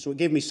protection teams. So it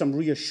gave me some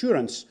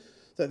reassurance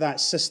that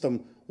that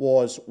system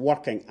was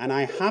working. And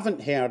I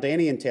haven't heard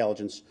any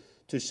intelligence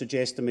to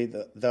suggest to me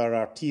that there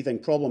are teething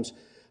problems.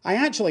 I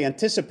actually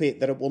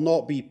anticipate that it will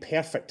not be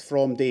perfect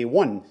from day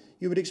one.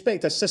 You would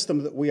expect a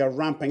system that we are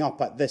ramping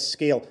up at this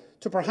scale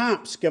to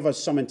perhaps give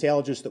us some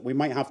intelligence that we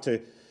might have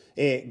to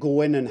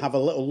go in and have a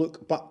little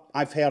look. But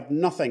I've heard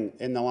nothing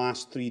in the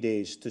last 3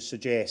 days to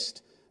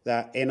suggest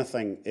that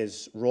anything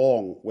is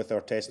wrong with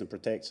our Test and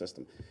Protect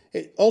system.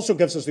 It also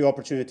gives us the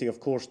opportunity, of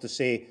course, to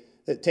say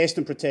that Test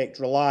and Protect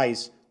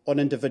relies on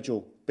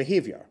individual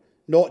behaviour,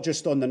 not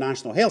just on the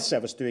National Health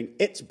Service doing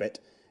its bit.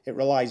 It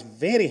relies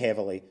very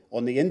heavily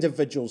on the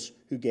individuals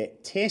who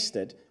get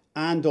tested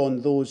and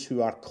on those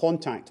who are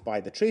contacted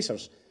by the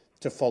tracers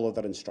to follow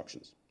their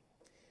instructions.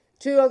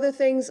 Two other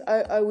things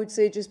I would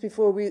say just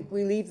before we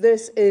leave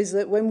this is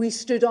that when we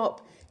stood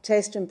up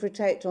Test and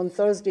Protect on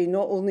Thursday,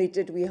 not only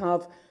did we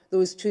have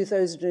those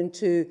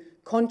 2002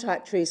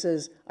 contact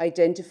tracers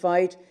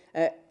identified,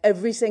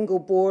 every single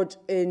board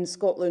in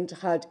Scotland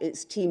had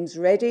its teams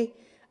ready,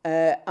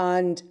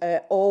 and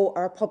all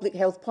our public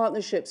health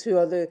partnerships, who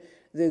are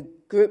the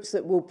groups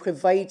that will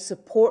provide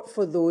support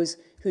for those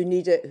who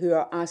need it, who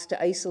are asked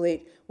to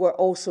isolate, were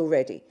also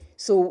ready.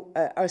 So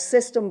our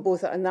system,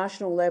 both at a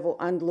national level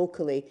and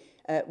locally,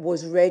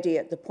 was ready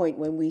at the point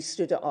when we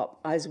stood it up,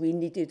 as we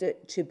needed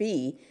it to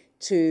be,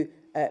 to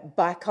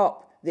back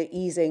up the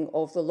easing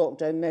of the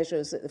lockdown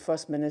measures that the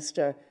First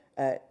Minister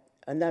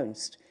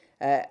announced.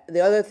 The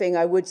other thing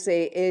I would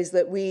say is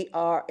that we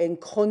are in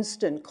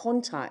constant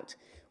contact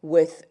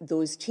with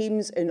those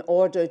teams in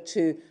order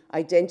to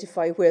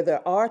identify where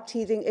there are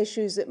teething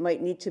issues that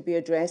might need to be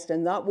addressed,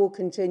 and that will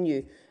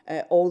continue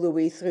all the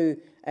way through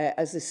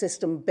as the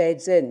system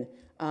beds in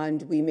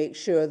and we make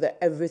sure that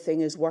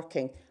everything is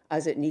working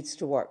as it needs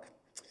to work.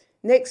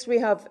 Next, we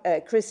have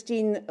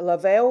Christine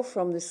Lavelle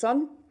from The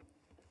Sun.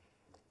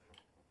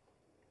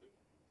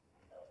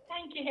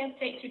 Thank you, Health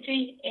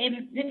Secretary.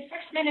 The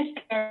First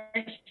Minister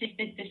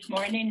stated this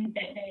morning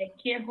that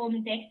the care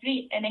home death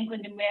rate in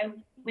England and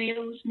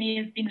Wales may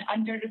have been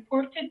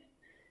underreported.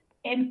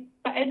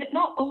 But is it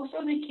not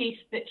also the case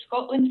that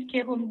Scotland's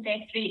care home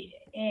death rate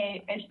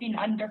has been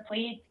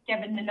underplayed,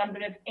 given the number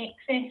of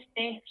excess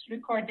deaths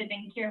recorded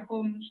in care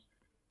homes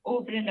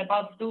over and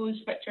above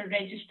those which are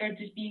registered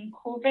as being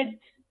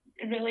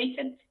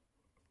COVID-related?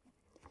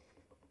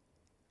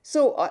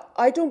 So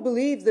I don't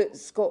believe that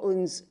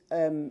Scotland's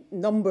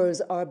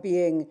numbers are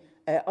being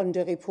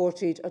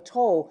underreported at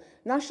all.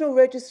 National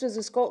Registers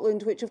of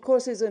Scotland, which of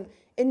course is an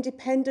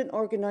independent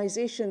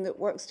organisation that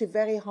works to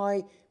very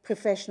high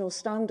professional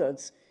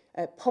standards,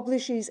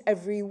 publishes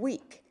every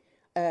week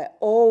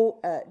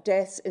all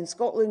deaths in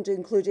Scotland,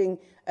 including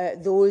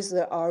those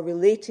that are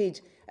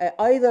related,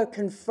 either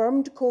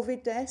confirmed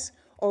COVID deaths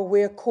or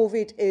where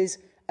COVID is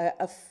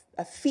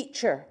a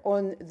feature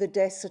on the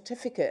death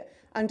certificate.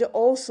 And it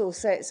also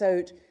sets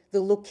out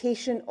the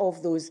location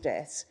of those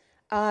deaths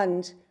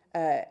and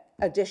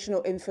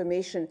additional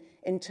information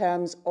in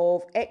terms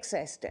of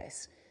excess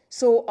deaths.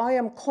 So I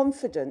am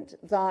confident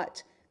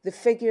that the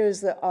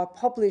figures that are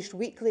published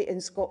weekly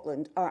in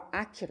Scotland are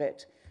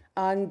accurate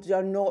and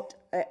are not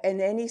in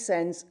any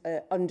sense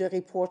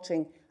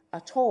underreporting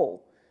at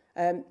all.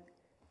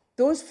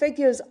 Those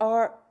figures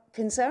are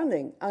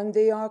concerning, and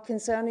they are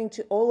concerning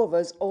to all of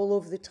us all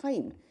of the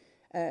time.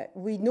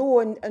 We know,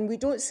 and we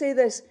don't say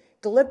this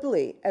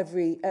glibly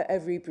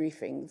every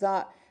briefing,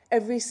 that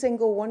every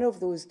single one of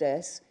those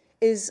deaths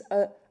is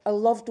a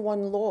loved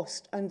one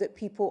lost and that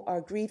people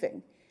are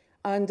grieving.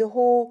 And the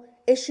whole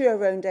issue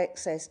around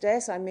excess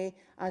deaths, I may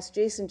ask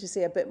Jason to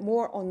say a bit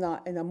more on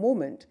that in a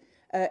moment,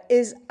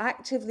 is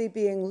actively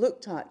being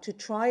looked at to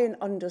try and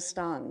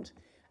understand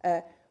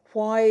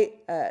why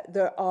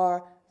there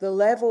are the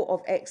level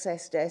of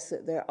excess deaths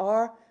that there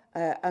are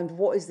and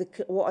what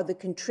are the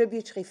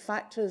contributory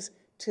factors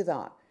to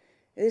that.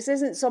 This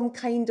isn't some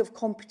kind of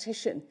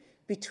competition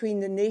between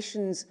the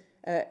nations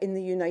in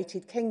the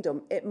United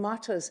Kingdom. It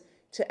matters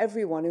to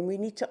everyone, and we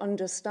need to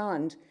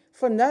understand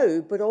for now,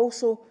 but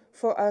also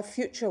for our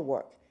future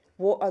work,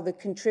 what are the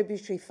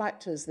contributory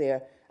factors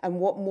there and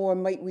what more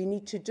might we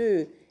need to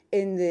do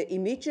in the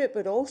immediate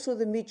but also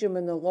the medium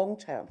and the long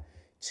term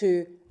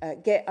to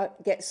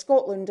get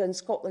Scotland and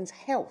Scotland's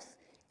health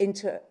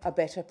into a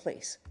better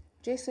place.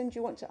 Jason, do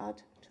you want to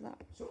add to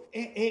that? So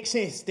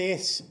excess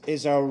deaths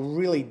is a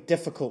really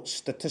difficult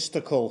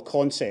statistical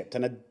concept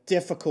and a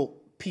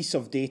difficult piece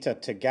of data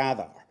to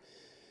gather.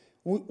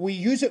 We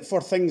use it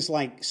for things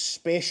like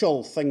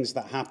special things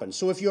that happen.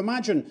 So if you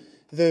imagine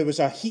there was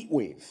a heat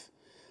wave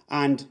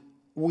and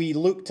we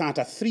looked at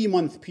a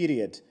 3-month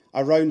period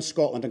around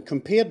Scotland and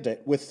compared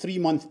it with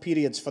 3-month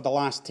periods for the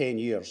last 10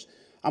 years,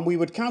 and we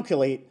would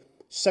calculate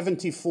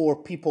 74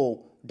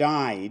 people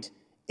died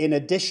in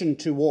addition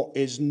to what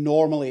is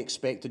normally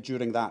expected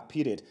during that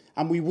period.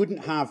 And we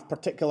wouldn't have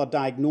particular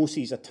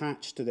diagnoses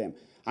attached to them.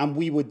 And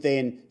we would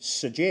then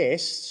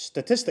suggest,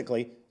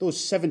 statistically,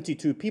 those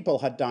 72 people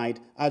had died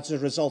as a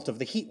result of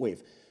the heat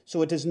wave.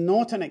 So it is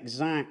not an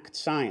exact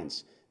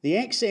science. The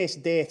excess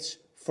deaths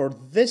for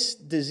this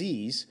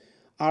disease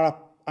are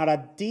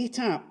a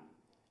data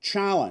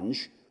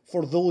challenge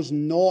for those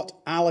not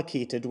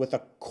allocated with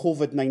a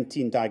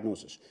COVID-19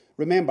 diagnosis.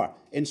 Remember,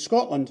 in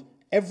Scotland,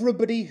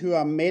 everybody who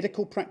a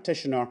medical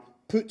practitioner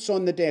puts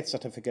on the death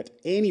certificate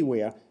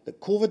anywhere that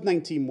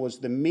COVID-19 was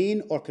the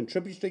main or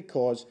contributory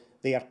cause,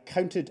 they are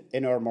counted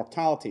in our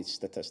mortality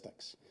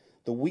statistics,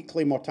 the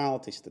weekly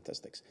mortality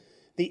statistics.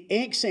 The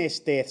excess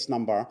deaths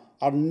number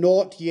are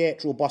not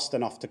yet robust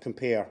enough to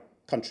compare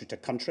country to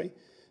country.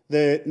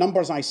 The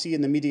numbers I see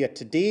in the media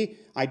today,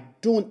 I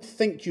don't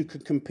think you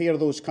could compare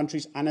those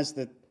countries, and as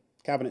the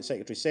Cabinet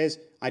Secretary says,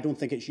 I don't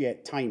think it's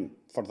yet time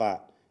for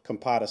that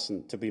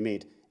comparison to be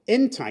made.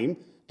 In time,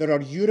 there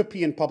are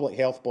European public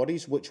health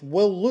bodies which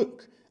will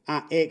look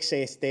at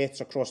excess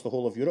deaths across the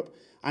whole of Europe,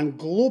 and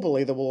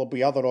globally there will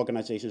be other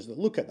organisations that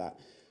look at that.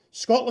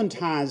 Scotland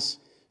has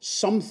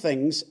some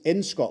things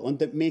in Scotland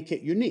that make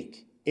it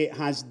unique. It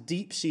has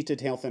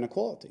deep-seated health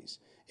inequalities.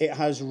 It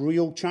has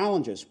real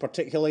challenges,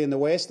 particularly in the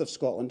west of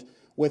Scotland,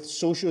 with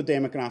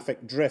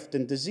socio-demographic drift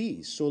and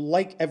disease. So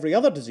like every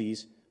other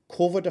disease,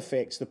 COVID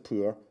affects the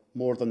poor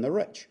more than the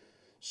rich.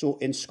 So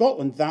in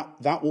Scotland,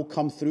 that will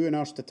come through in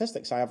our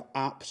statistics, I have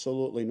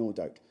absolutely no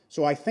doubt.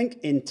 So I think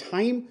in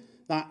time,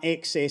 that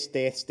excess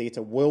deaths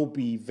data will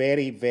be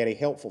very, very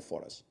helpful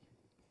for us.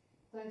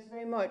 Thanks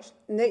very much.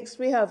 Next,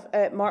 we have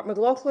Mark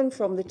McLaughlin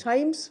from The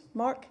Times.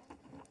 Mark.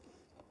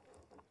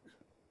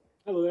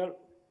 Hello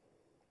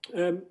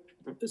there.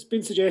 It's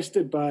been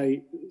suggested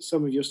by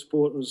some of your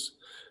supporters,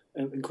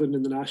 including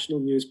in the national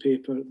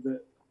newspaper,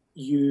 that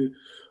you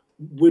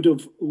would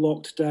have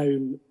locked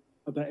down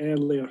a bit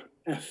earlier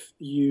if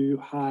you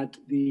had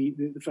the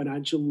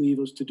financial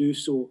levers to do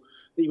so,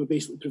 that you were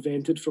basically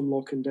prevented from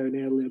locking down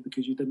earlier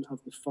because you didn't have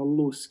the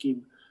furlough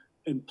scheme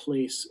in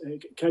place.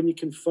 Can you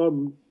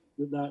confirm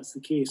that that's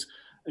the case?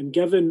 And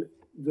given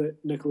that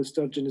Nicola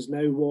Sturgeon is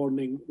now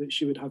warning that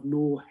she would have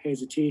no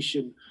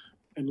hesitation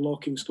in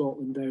locking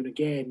Scotland down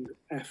again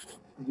if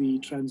the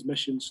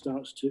transmission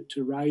starts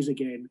to rise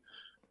again,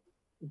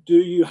 do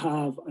you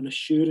have an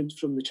assurance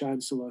from the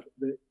Chancellor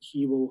that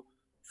he will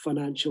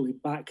financially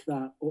back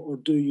that, or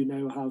do you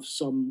now have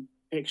some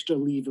extra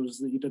levers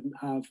that you didn't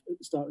have at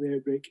the start of the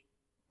outbreak?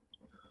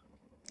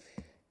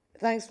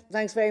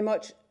 Thanks very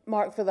much,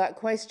 Mark, for that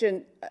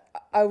question.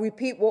 I'll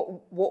repeat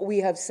what we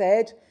have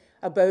said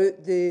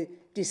about the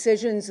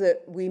decisions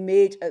that we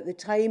made at the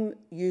time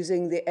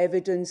using the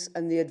evidence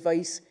and the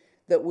advice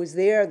that was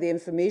there, the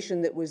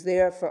information that was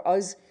there for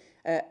us.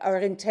 Our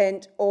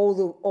intent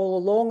all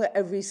along at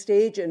every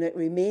stage, and it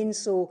remains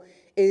so,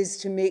 is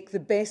to make the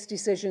best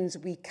decisions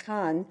we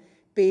can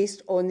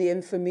based on the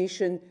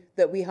information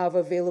that we have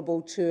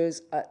available to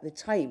us at the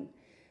time.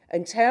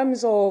 In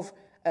terms of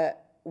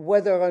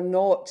whether or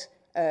not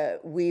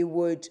we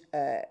would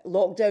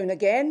lock down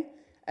again,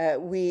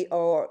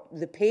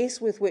 the pace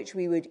with which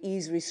we would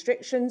ease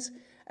restrictions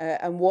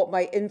and what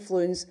might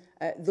influence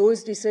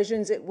those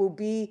decisions, it will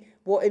be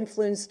what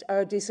influenced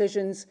our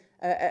decisions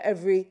at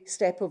every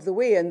step of the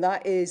way, and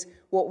that is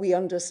what we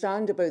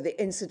understand about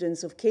the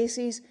incidence of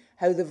cases,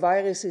 how the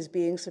virus is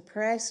being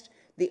suppressed,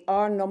 the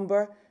R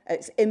number,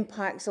 its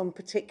impacts on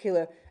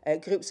particular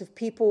groups of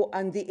people,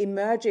 and the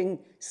emerging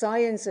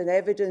science and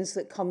evidence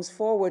that comes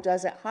forward,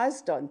 as it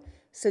has done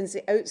since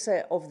the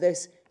outset of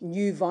this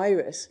new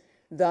virus,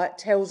 that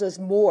tells us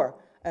more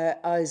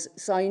as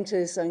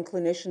scientists and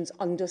clinicians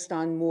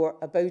understand more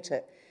about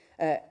it.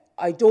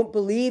 I don't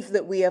believe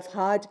that we have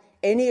had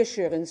any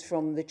assurance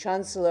from the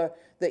Chancellor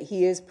that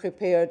he is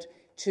prepared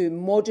to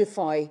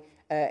modify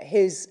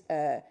his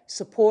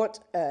support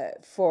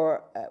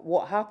for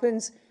what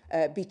happens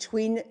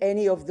between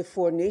any of the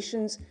four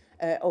nations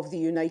of the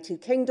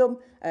United Kingdom,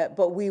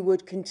 but we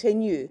would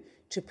continue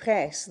to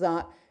press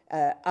that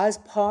as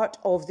part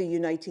of the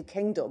United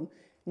Kingdom,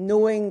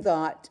 knowing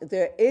that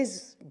there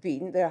has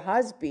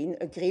been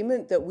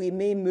agreement that we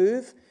may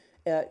move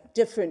a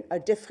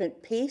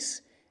different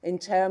pace in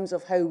terms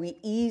of how we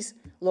ease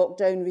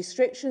lockdown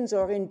restrictions,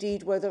 or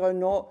indeed whether or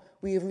not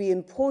we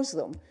reimpose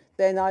them,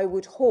 then I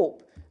would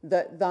hope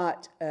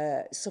that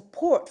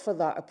support for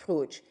that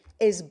approach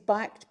is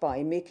backed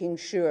by making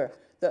sure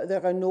that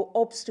there are no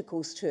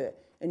obstacles to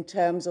it in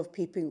terms of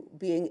people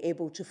being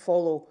able to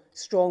follow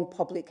strong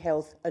public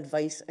health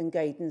advice and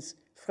guidance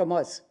from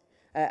us.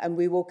 And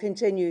we will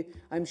continue,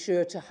 I'm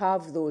sure, to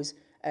have those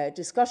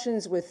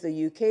discussions with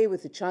the UK,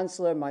 with the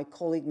Chancellor. My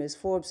colleague, Ms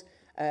Forbes,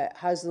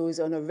 has those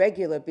on a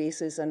regular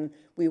basis, and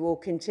we will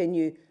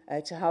continue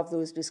to have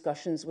those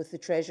discussions with the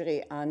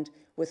Treasury and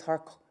with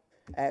her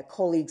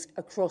colleagues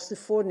across the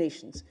four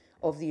nations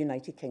of the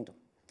United Kingdom.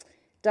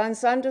 Dan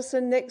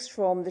Sanderson next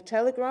from The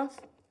Telegraph.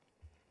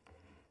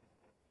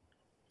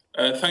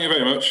 Thank you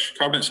very much,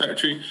 Cabinet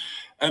Secretary.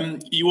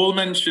 You all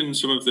mentioned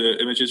some of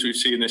the images we've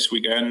seen this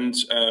weekend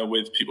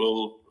with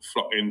people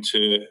flocking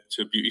to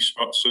beauty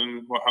spots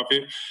and what have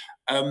you.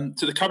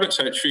 To the Cabinet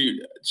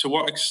Secretary, to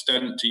what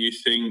extent do you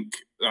think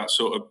that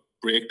sort of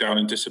breakdown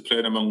in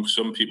discipline among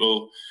some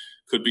people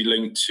could be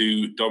linked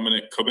to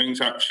Dominic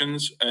Cummings'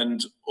 actions?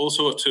 And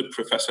also to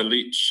Professor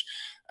Leach,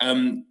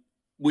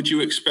 would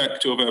you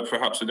expect over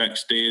perhaps the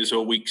next days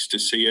or weeks to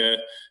see a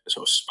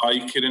sort of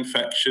spike in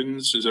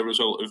infections as a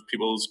result of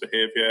people's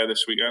behaviour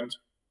this weekend?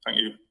 Thank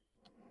you.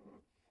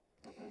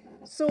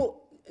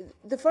 So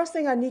the first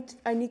thing I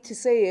need to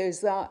say is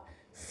that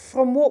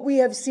from what we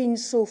have seen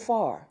so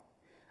far,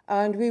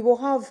 and we will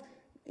have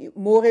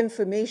more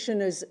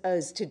information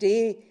as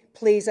today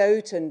plays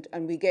out and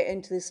we get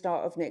into the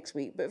start of next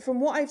week, but from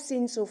what I've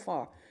seen so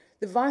far,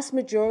 the vast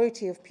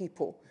majority of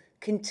people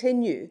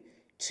continue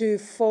to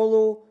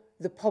follow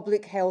the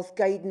public health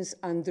guidance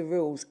and the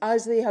rules,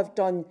 as they have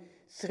done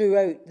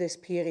throughout this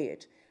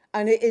period.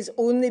 And it is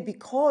only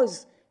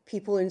because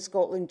people in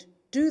Scotland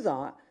do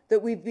that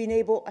that we've been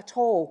able at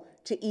all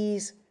to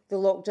ease the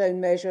lockdown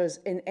measures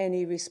in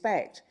any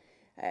respect.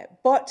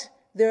 But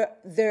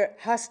there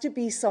has to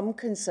be some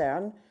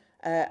concern,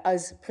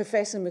 as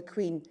Professor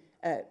McQueen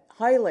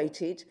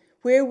highlighted,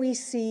 where we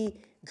see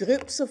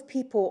groups of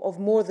people of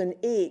more than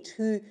 8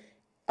 who,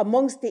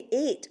 amongst the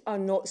 8, are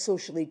not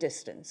socially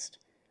distanced.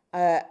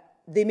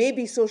 They may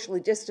be socially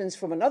distanced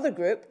from another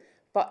group,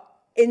 but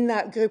in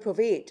that group of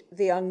 8,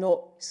 they are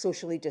not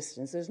socially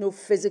distanced. There's no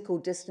physical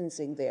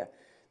distancing there.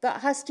 That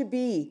has to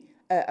be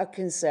a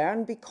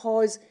concern,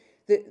 because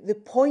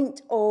the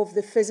point of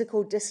the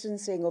physical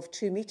distancing of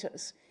 2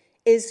 metres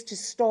is to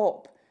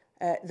stop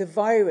the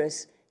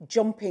virus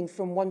jumping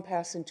from one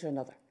person to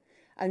another.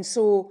 And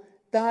so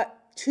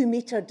that 2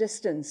 metre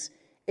distance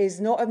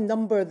is not a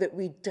number that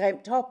we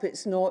dreamt up.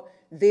 It's not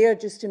there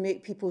just to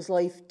make people's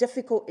life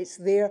difficult. It's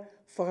there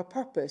for a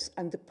purpose,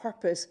 and the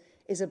purpose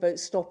is about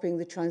stopping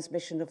the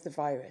transmission of the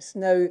virus.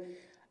 Now,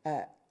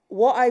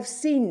 what I've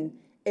seen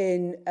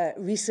in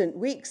recent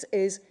weeks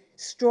is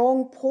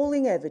strong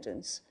polling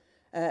evidence.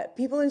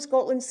 People in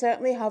Scotland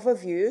certainly have a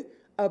view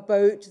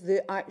about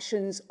the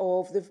actions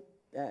of the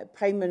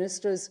Prime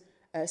Minister's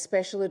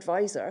special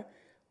advisor,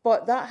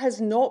 but that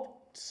has not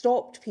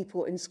stopped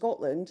people in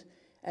Scotland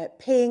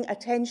paying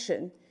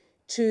attention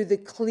to the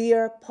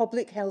clear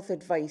public health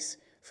advice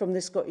from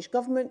the Scottish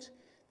Government.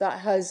 That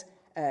has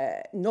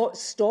not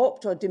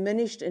stopped or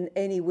diminished in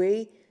any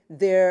way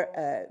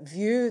their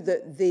view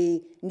that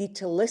they need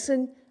to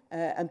listen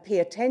and pay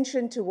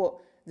attention to what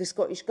the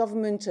Scottish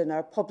Government and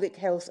our public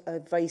health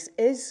advice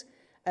is.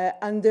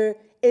 And there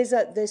is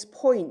at this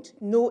point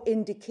no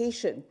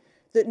indication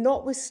that,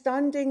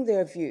 notwithstanding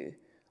their view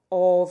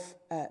of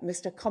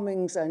Mr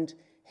Cummings and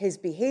his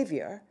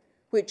behaviour,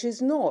 which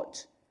is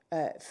not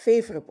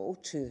favourable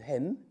to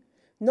him,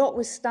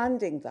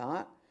 notwithstanding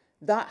that,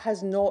 that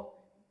has not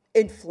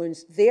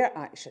influenced their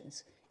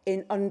actions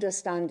in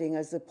understanding,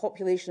 as the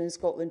population in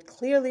Scotland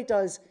clearly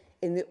does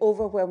in the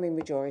overwhelming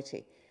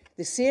majority,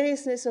 the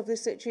seriousness of the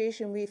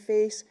situation we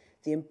face,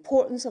 the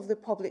importance of the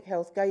public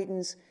health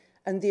guidance,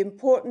 and the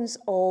importance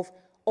of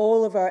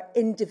all of our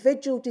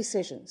individual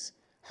decisions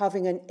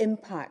having an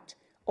impact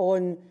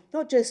on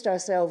not just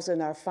ourselves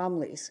and our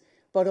families,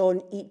 but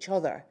on each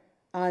other,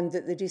 and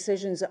that the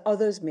decisions that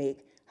others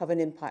make have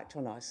an impact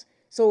on us.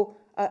 So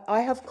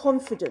I have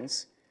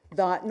confidence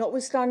that,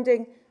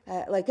 notwithstanding,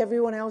 like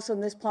everyone else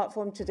on this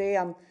platform today,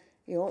 I'm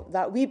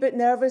that wee bit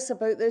nervous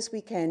about this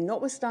weekend,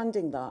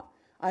 notwithstanding that,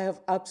 I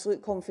have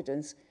absolute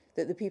confidence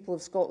that the people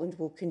of Scotland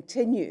will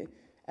continue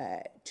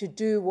to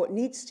do what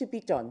needs to be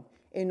done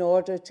in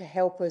order to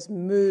help us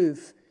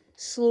move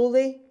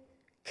slowly,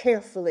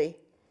 carefully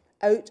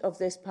out of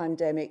this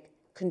pandemic,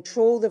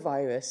 control the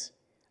virus,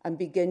 and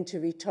begin to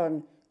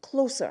return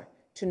closer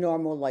to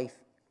normal life.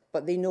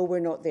 But they know we're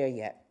not there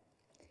yet.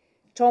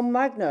 Tom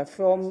Magner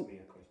from...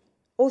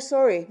 Oh,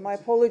 sorry, my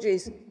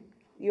apologies.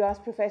 You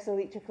asked Professor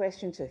Leach a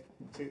question too.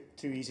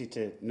 Too easy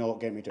to not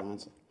get me to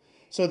answer.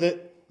 So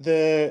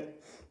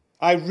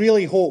I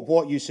really hope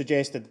what you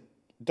suggested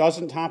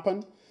doesn't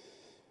happen.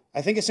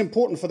 I think it's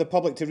important for the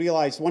public to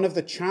realise one of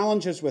the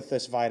challenges with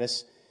this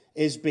virus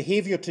is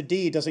behaviour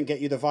today doesn't get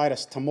you the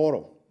virus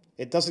tomorrow.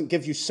 It doesn't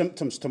give you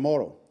symptoms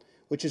tomorrow,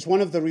 which is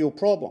one of the real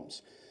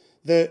problems.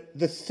 The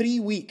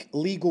 3-week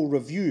legal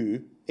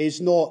review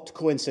is not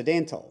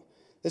coincidental.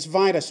 This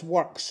virus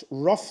works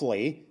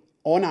roughly,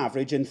 on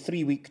average, in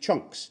 3-week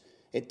chunks.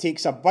 It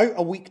takes about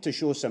a week to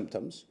show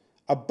symptoms,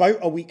 about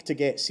a week to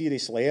get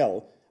seriously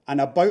ill, and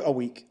about a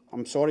week,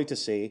 I'm sorry to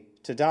say,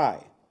 to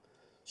die.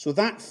 So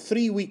that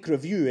 3-week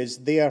review is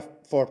there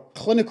for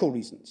clinical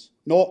reasons,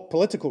 not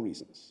political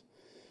reasons.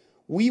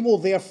 We will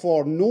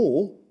therefore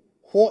know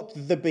what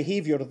the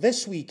behaviour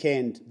this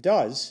weekend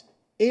does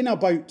in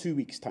about 2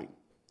 weeks' time.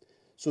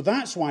 So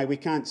that's why we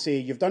can't say,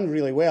 you've done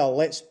really well,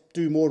 let's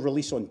do more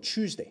release on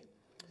Tuesday.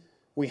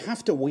 We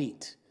have to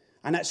wait.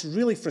 And it's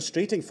really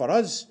frustrating for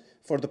us,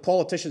 for the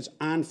politicians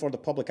and for the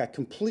public. I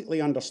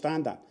completely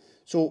understand that.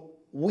 So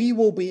we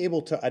will be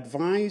able to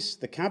advise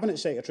the Cabinet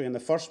Secretary and the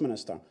First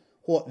Minister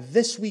what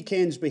this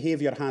weekend's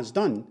behaviour has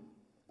done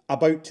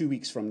about 2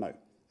 weeks from now.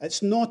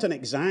 It's not an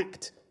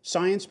exact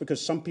science,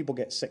 because some people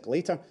get sick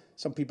later,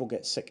 some people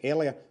get sick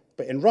earlier,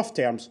 but in rough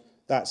terms,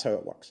 that's how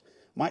it works.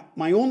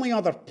 My only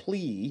other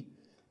plea,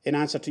 in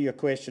answer to your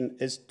question,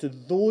 is to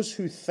those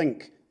who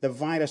think the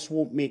virus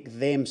won't make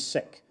them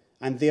sick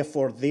and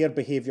therefore their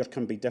behaviour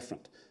can be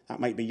different. That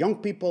might be young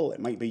people, it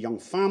might be young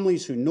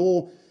families who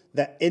know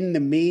that in the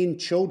main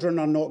children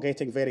are not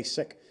getting very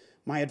sick.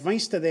 My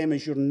advice to them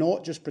is you're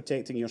not just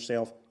protecting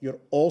yourself, you're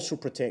also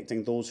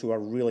protecting those who are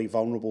really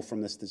vulnerable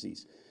from this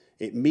disease.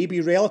 It may be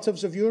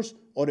relatives of yours,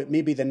 or it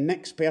may be the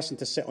next person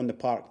to sit on the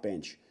park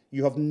bench.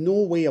 You have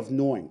no way of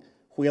knowing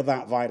where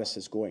that virus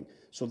is going.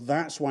 So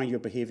that's why your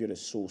behaviour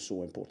is so,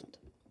 so important.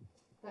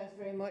 Thanks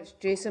very much,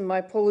 Jason. My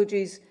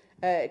apologies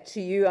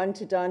to you and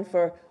to Dan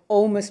for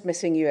almost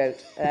missing you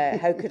out.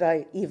 How could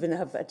I even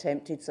have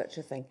attempted such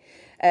a thing?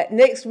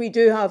 Next, we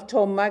do have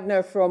Tom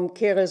Magner from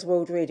Carers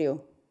World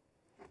Radio.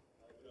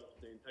 Good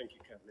afternoon. Thank you,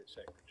 Cabinet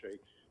Secretary.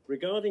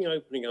 Regarding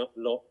opening up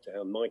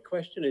lockdown, my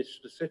question is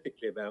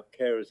specifically about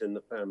carers in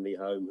the family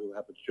home who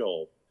have a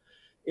job.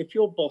 If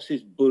your boss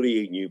is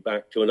bullying you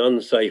back to an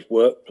unsafe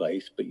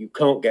workplace, but you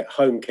can't get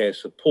home care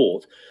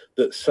support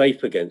that's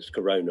safe against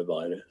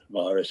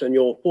coronavirus, and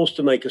you're forced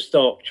to make a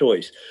stark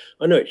choice,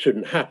 I know it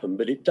shouldn't happen,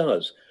 but it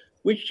does.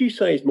 Which do you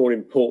say is more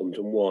important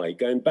and why?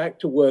 Going back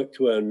to work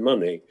to earn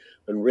money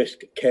and risk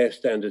care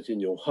standards in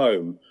your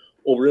home,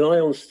 or rely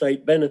on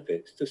state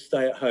benefits to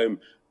stay at home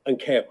and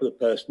care for the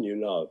person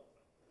you love?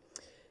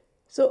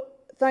 So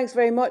thanks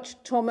very much,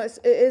 Thomas.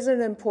 It is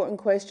an important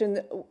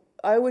question.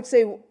 I would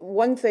say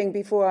one thing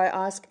before I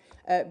ask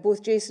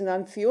both Jason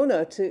and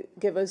Fiona to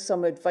give us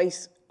some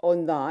advice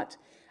on that.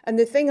 And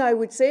the thing I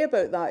would say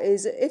about that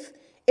is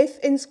if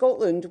in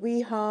Scotland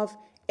we have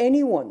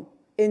anyone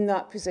in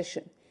that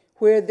position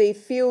where they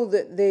feel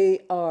that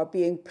they are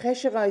being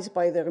pressurised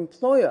by their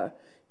employer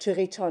to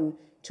return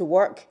to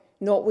work,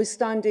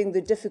 notwithstanding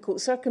the difficult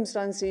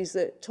circumstances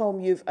that, Tom,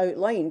 you've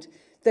outlined,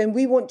 then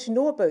we want to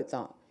know about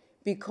that.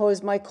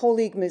 Because my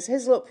colleague, Ms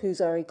Hislop,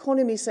 who's our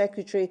Economy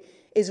Secretary,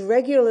 is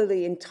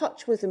regularly in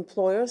touch with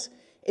employers,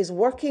 is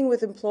working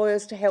with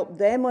employers to help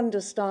them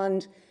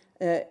understand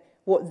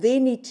what they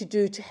need to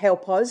do to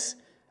help us,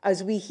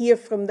 as we hear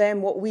from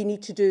them what we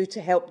need to do to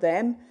help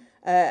them,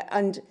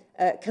 and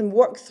can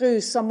work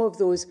through some of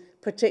those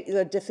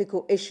particular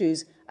difficult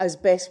issues as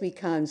best we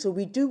can. So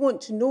we do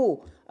want to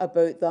know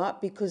about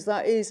that, because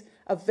that is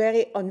a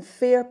very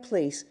unfair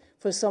place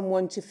for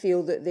someone to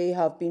feel that they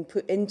have been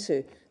put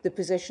into the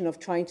position of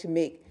trying to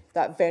make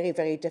that very,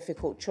 very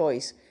difficult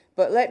choice.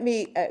 But let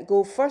me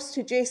go first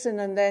to Jason,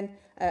 and then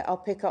I'll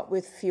pick up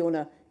with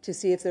Fiona to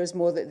see if there's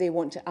more that they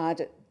want to add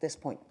at this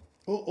point.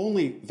 Well,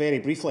 only very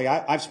briefly.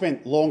 I've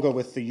spent longer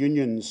with the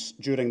unions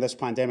during this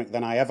pandemic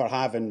than I ever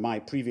have in my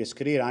previous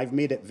career. I've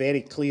made it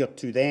very clear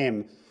to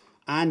them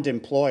and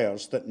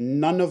employers that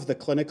none of the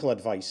clinical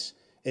advice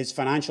is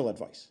financial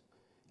advice.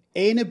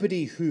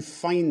 Anybody who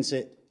finds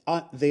it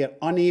they're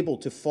unable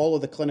to follow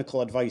the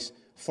clinical advice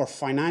for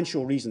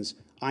financial reasons,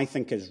 I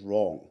think is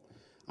wrong.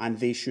 And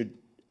they should,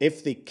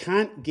 if they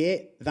can't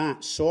get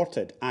that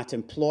sorted at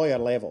employer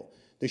level,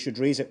 they should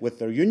raise it with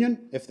their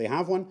union, if they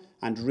have one,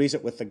 and raise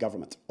it with the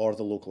government or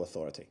the local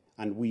authority.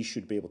 And we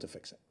should be able to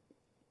fix it.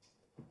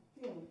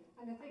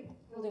 And I think,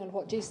 building on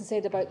what Jason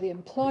said about the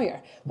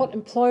employer, what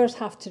employers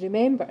have to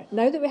remember,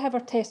 now that we have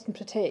our Test and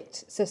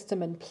Protect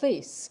system in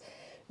place,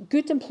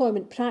 good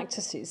employment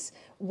practices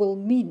will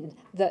mean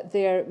that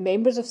their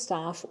members of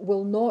staff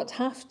will not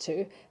have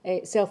to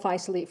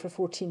self-isolate for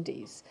 14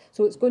 days.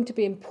 So it's going to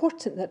be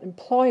important that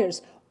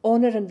employers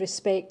honour and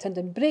respect and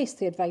embrace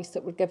the advice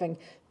that we're giving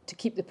to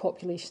keep the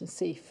population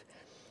safe.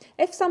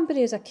 If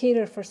somebody is a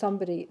carer for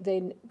somebody,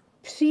 then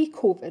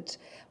pre-COVID,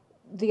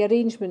 the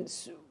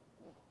arrangements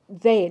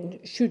then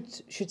should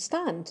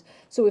stand.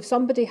 So if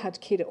somebody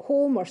had care at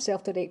home or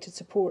self-directed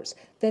supports,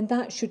 then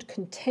that should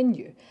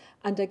continue.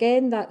 And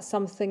again, that's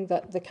something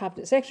that the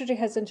Cabinet Secretary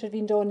has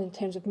intervened on in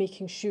terms of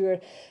making sure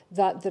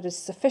that there is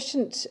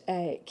sufficient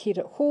care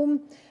at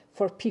home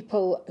for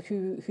people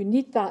who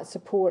need that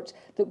support,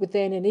 that would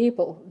then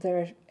enable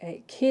their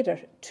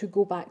carer to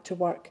go back to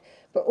work,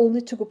 but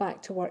only to go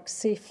back to work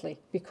safely,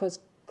 because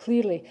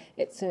clearly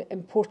it's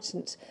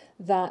important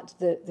that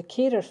the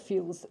carer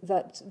feels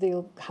that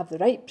they'll have the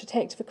right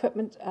protective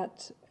equipment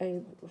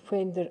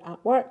when they're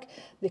at work.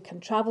 They can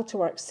travel to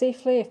work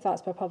safely if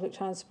that's by public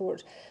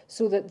transport,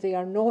 so that they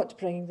are not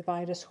bringing the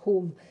virus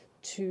home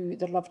to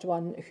their loved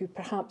one who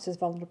perhaps is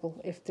vulnerable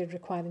if they're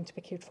requiring to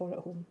be cared for at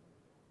home.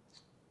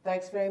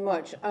 Thanks very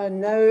much.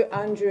 And now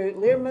Andrew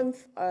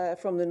Learmonth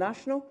from the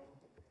National.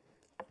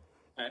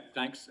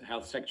 Thanks,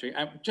 Health Secretary.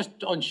 Just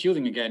on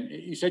shielding again,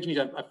 you said you need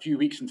a few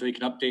weeks until you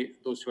can update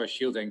those who are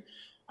shielding,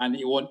 and that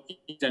you won't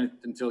eat anything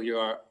until you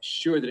are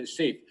sure that it's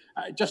safe.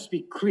 Just to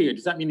be clear,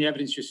 does that mean the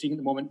evidence you're seeing at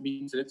the moment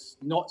means that it's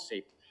not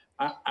safe?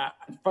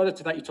 And further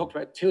to that, you talked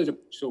about tailored.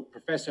 So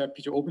Professor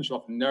Peter Openshaw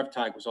from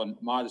NERVTAG was on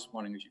MAR this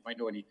morning, as you might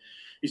know, and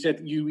he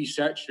said new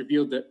research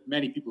revealed that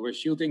many people who are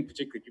shielding,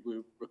 particularly people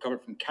who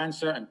recovered from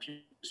cancer and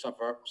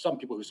some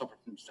people who suffer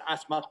from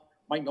asthma,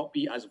 might not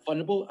be as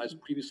vulnerable as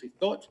previously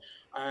thought.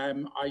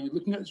 Are you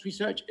looking at this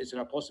research? Is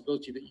there a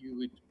possibility that you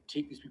would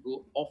take these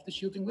people off the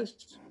shielding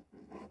lists?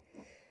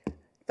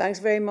 Thanks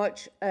very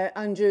much,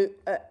 Andrew.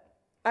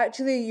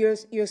 Actually,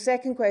 your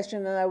second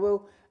question, and I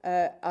will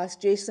ask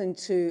Jason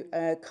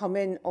to come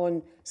in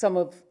on some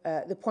of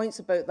the points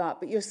about that.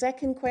 But your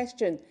second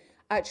question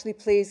actually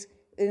plays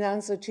in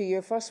answer to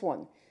your first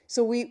one.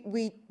 So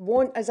we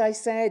want, as I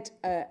said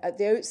at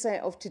the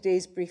outset of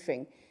today's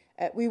briefing,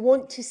 we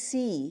want to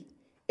see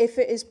if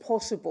it is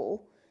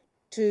possible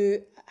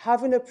to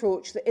have an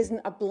approach that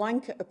isn't a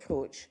blanket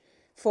approach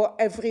for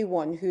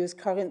everyone who is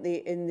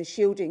currently in the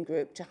shielding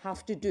group to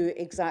have to do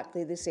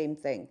exactly the same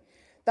thing.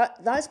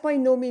 That's by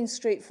no means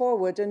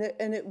straightforward, and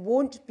it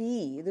won't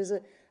be. There's,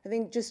 I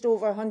think, just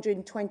over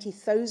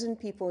 120,000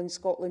 people in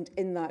Scotland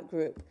in that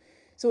group.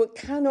 So it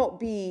cannot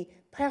be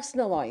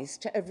personalised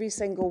to every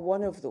single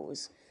one of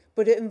those,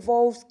 but it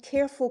involves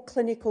careful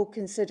clinical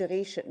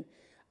consideration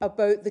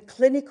about the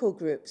clinical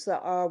groups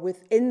that are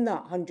within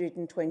that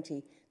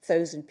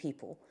 120,000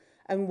 people,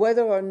 and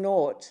whether or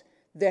not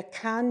there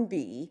can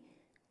be,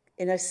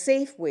 in a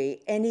safe way,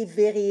 any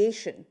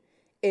variation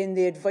in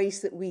the advice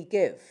that we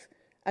give.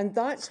 And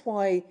that's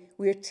why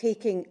we're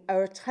taking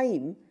our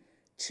time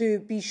to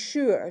be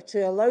sure to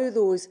allow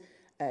those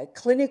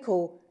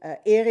clinical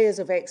areas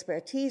of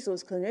expertise,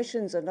 those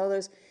clinicians and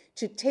others,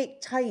 to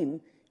take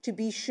time to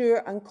be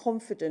sure and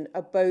confident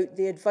about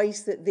the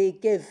advice that they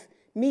give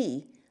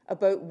me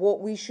about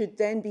what we should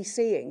then be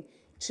saying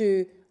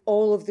to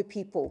all of the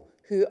people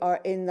who are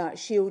in that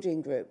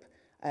shielding group.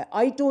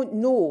 I don't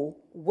know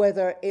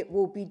whether it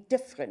will be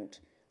different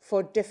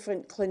for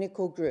different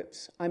clinical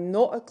groups. I'm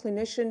not a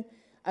clinician,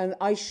 and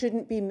I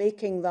shouldn't be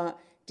making that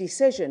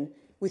decision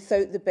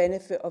without the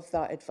benefit of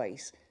that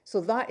advice.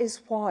 So that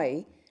is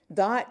why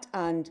that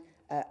and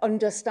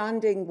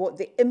understanding what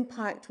the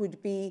impact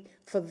would be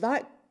for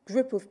that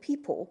group of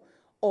people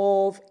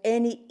of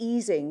any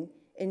easing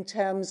in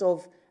terms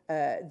of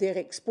their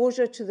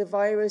exposure to the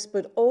virus,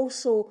 but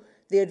also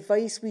the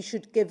advice we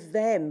should give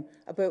them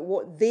about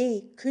what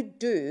they could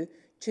do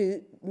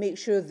to make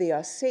sure they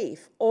are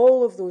safe.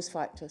 All of those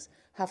factors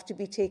have to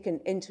be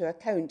taken into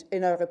account,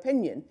 in our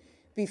opinion,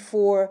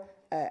 before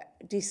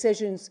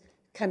decisions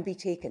can be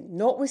taken,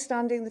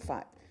 notwithstanding the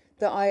fact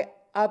that I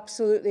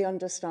absolutely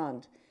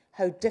understand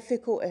how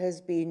difficult it has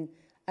been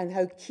and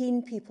how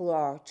keen people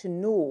are to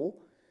know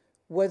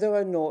whether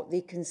or not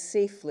they can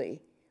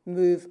safely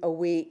move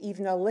away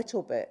even a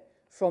little bit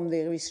from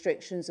the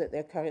restrictions that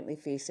they're currently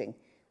facing.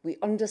 We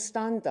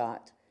understand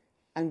that,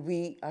 and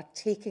we are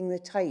taking the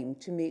time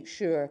to make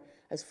sure,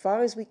 as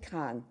far as we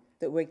can,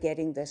 that we're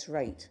getting this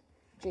right.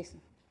 Jason.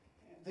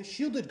 The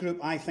shielded group,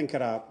 I think,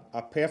 are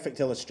a perfect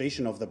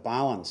illustration of the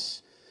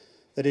balance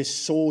that is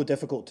so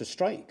difficult to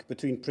strike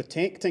between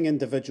protecting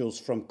individuals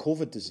from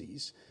COVID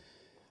disease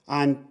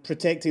and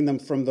protecting them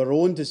from their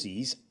own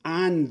disease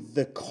and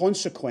the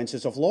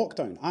consequences of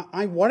lockdown.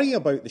 I worry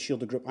about the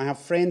shielded group. I have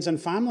friends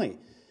and family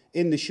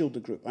in the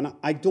shielded group, and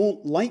I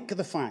don't like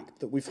the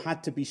fact that we've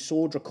had to be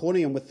so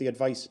draconian with the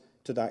advice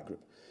to that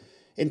group.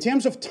 In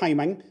terms of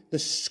timing, the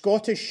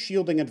Scottish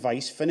shielding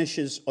advice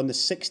finishes on the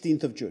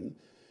 16th of June,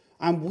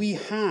 and we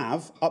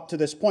have, up to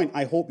this point,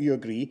 I hope you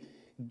agree,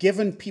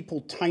 given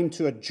people time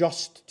to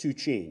adjust to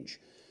change.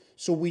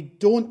 So we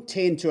don't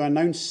tend to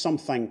announce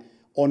something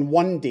on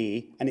one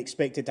day and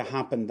expect it to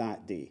happen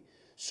that day.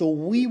 So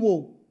we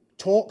will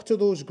talk to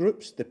those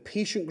groups, the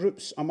patient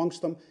groups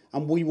amongst them,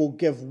 and we will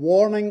give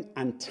warning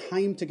and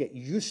time to get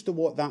used to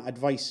what that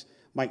advice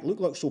might look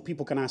like, so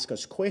people can ask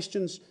us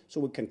questions,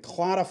 so we can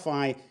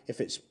clarify if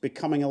it's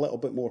becoming a little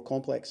bit more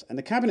complex. And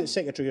the Cabinet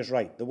Secretary is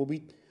right. There will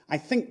be, I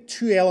think,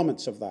 two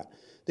elements of that.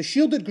 The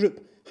shielded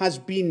group has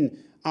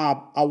been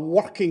a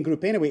working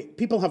group anyway.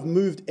 People have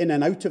moved in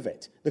and out of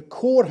it. The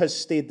core has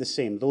stayed the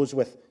same, those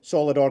with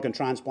solid organ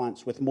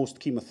transplants, with most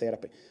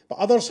chemotherapy. But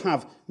others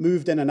have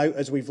moved in and out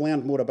as we've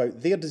learned more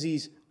about their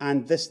disease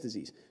and this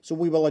disease. So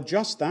we will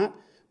adjust that,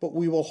 but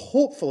we will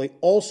hopefully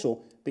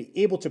also be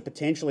able to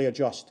potentially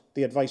adjust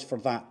the advice for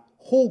that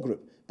whole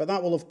group. But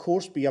that will, of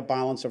course, be a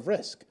balance of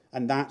risk,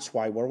 and that's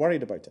why we're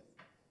worried about it.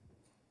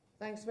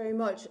 Thanks very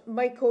much.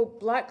 Michael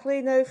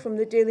Blackley now from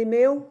the Daily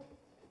Mail.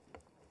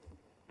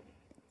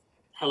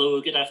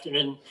 Hello, good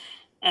afternoon.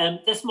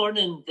 This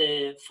morning,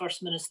 the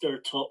First Minister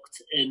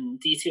talked in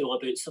detail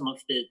about some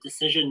of the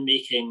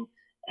decision-making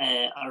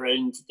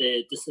around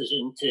the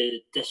decision to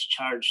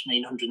discharge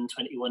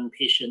 921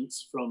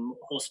 patients from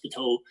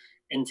hospital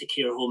into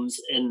care homes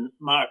in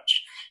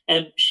March.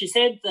 She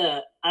said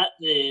that at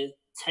the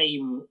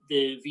time,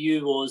 the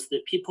view was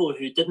that people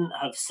who didn't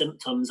have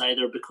symptoms,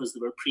 either because they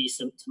were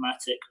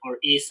pre-symptomatic or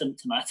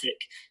asymptomatic,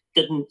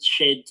 didn't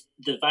shed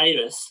the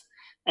virus.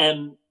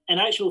 In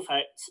actual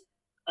fact,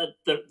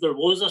 there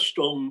was a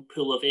strong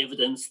pool of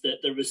evidence that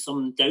there was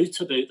some doubt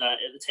about that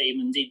at the time.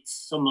 Indeed,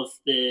 some of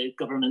the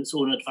government's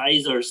own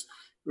advisors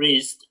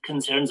raised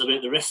concerns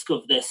about the risk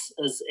of this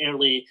as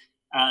early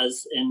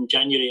as in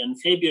January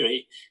and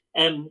February.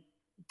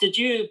 Did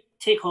you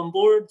take on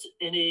board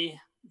any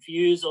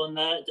views on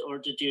that, or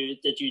did you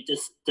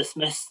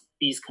dismiss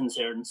these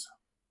concerns?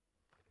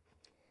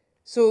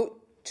 So,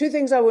 two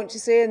things I want to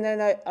say, and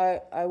then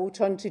I will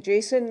turn to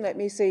Jason. Let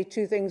me say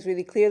two things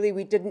really clearly.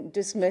 We didn't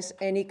dismiss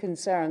any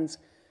concerns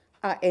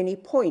at any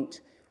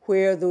point.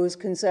 where those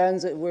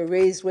concerns that were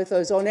raised with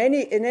us in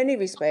any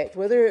respect,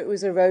 whether it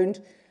was around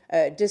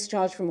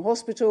discharge from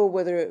hospital,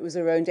 whether it was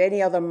around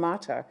any other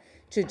matter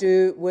to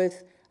do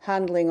with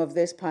handling of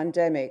this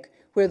pandemic,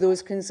 where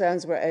those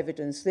concerns were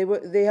evidenced.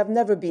 They have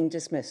never been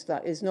dismissed.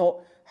 That is not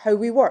how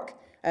we work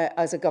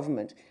as a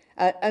government.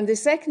 And the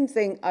second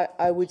thing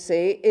I would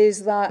say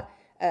is that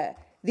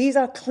these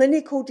are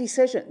clinical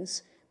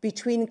decisions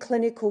between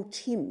clinical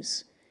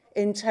teams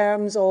in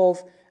terms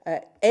of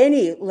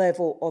any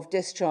level of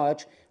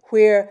discharge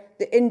where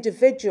the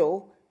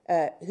individual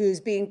who is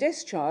being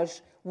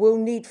discharged will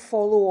need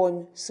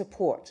follow-on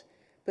support.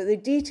 But the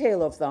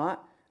detail of that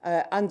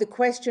and the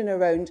question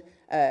around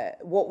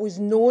what was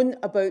known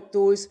about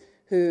those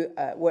who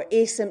were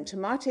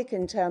asymptomatic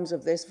in terms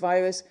of this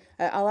virus,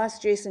 I'll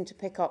ask Jason to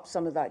pick up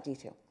some of that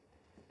detail.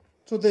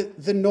 So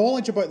the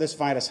knowledge about this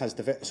virus has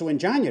developed. So in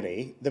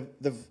January,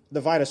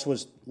 the virus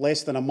was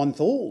less than a month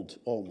old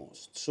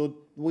almost. So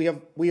we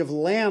have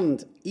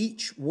learned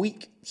each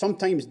week,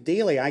 sometimes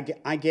daily. I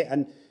get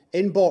an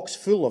inbox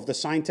full of the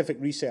scientific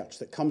research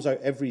that comes out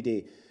every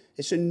day.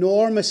 It's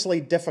enormously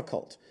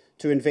difficult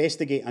to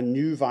investigate a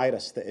new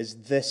virus that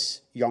is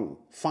this young,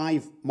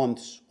 5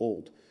 months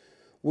old.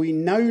 We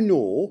now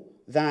know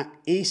that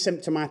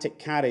asymptomatic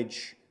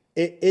carriage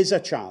is a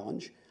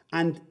challenge,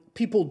 and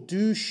people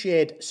do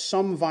shed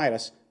some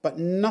virus, but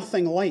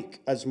nothing like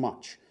as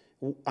much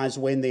as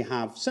when they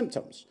have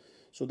symptoms.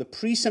 So the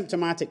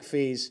pre-symptomatic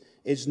phase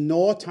is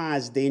not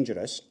as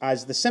dangerous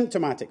as the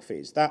symptomatic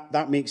phase.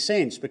 That makes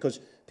sense because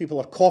people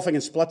are coughing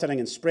and spluttering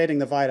and spreading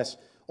the virus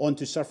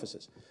onto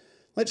surfaces.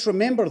 Let's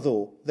remember,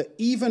 though, that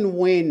even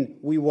when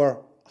we were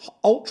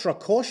ultra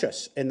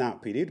cautious in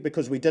that period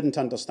because we didn't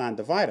understand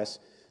the virus,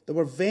 there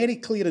were very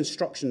clear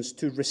instructions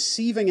to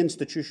receiving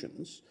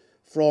institutions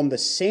from the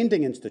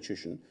sending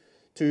institution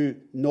to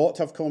not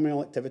have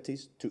communal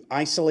activities, to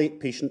isolate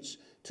patients,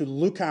 to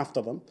look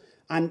after them,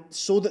 and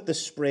so that the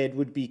spread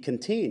would be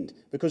contained,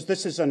 because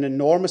this is an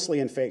enormously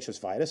infectious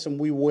virus, and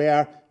we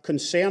were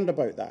concerned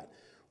about that.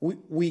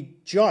 We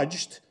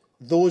judged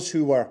those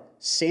who were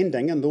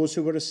sending and those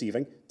who were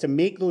receiving to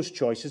make those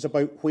choices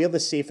about where the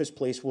safest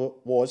place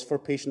was for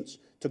patients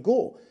to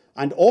go.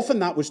 And often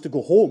that was to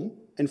go home,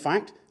 in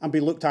fact, and be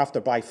looked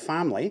after by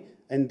family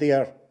in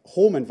their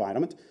home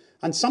environment.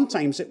 And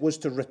sometimes it was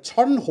to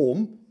return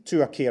home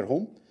to a care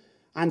home,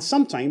 and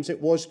sometimes it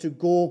was to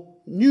go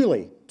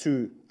newly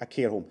to a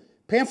care home,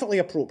 perfectly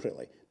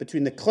appropriately,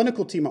 between the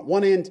clinical team at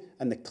one end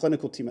and the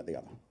clinical team at the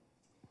other.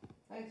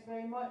 Thanks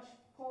very much.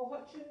 Paul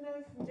Hutchin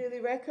now from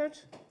Daily Record.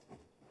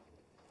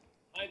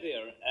 Hi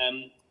there.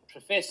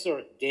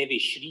 Professor Devi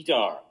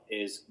Sridhar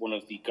is one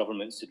of the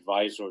government's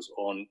advisors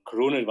on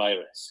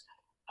coronavirus,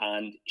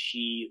 and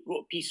she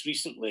wrote a piece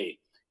recently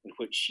in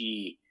which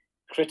she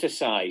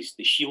criticised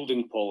the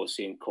shielding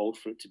policy and called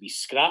for it to be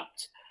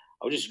scrapped.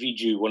 I'll just read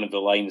you one of the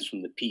lines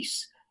from the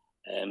piece.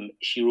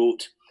 She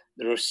wrote,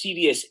 "There are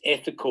serious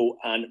ethical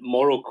and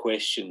moral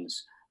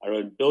questions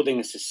around building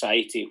a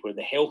society where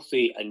the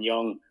healthy and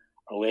young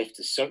are left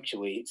to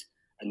circulate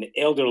and the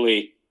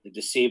elderly, the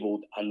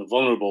disabled and the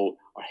vulnerable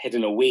are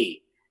hidden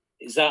away."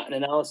 Is that an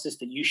analysis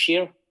that you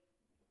share?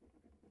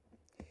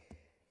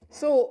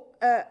 So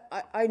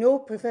I know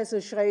Professor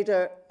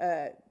Schreider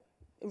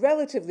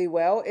relatively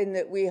well in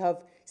that we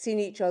have seen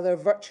each other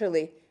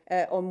virtually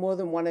on more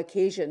than one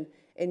occasion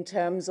in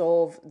terms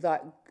of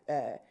that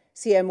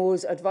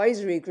CMO's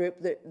advisory group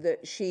that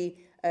she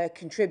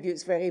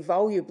contributes very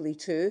valuably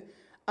to,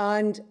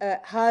 and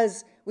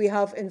we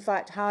have in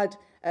fact had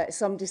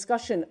some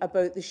discussion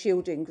about the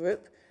shielding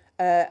group.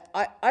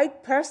 I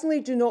personally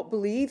do not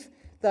believe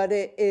that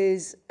it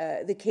is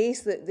the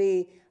case that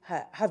they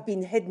have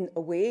been hidden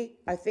away.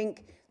 I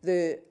think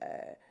the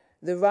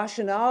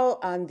rationale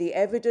and the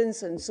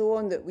evidence and so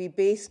on that we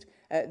based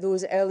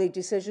those early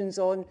decisions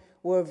on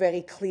were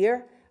very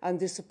clear, and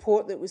the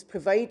support that was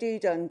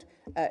provided and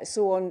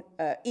so on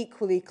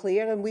equally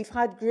clear. And we've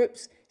had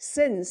groups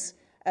since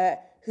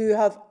who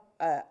have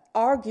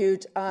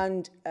argued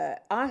and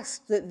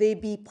asked that they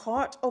be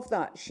part of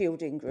that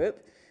shielding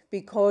group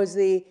because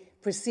they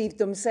perceived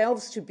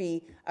themselves to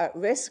be at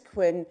risk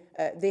when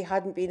they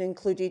hadn't been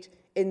included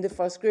in the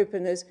first group.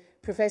 And as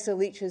Professor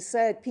Leach has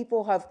said,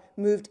 people have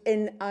moved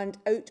in and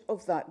out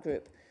of that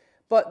group.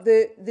 But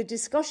the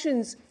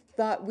discussions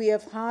that we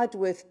have had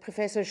with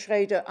Professor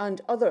Schreider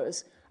and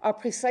others are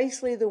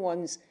precisely the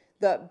ones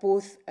that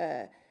both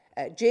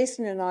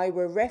Jason and I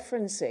were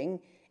referencing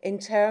in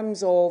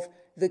terms of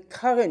the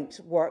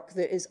current work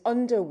that is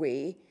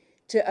underway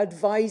to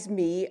advise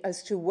me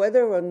as to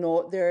whether or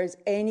not there is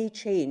any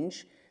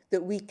change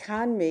that we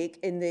can make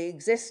in the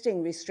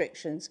existing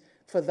restrictions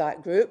for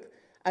that group,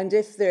 and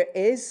if there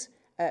is,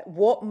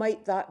 what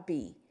might that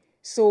be?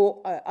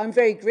 So I'm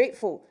very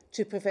grateful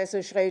to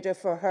Professor Schreider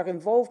for her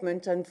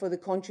involvement and for the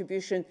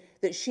contribution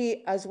that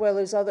she, as well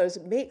as others,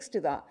 makes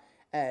to that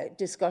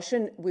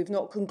discussion. We've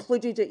not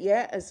concluded it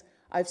yet, as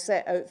I've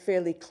set out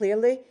fairly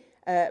clearly,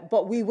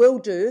 but we will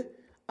do,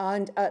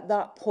 and at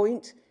that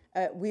point,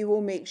 we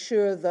will make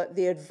sure that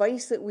the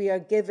advice that we are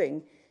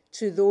giving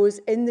to those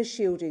in the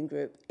shielding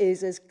group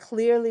is as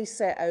clearly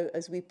set out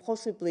as we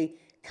possibly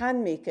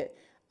can make it,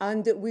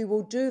 and that we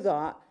will do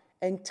that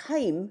in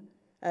time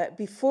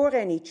before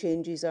any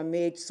changes are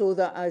made, so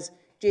that, as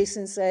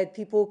Jason said,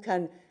 people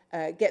can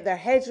get their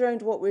heads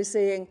around what we're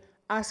saying,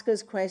 ask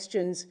us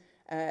questions,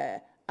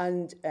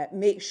 and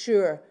make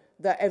sure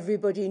that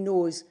everybody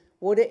knows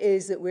what it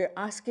is that we're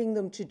asking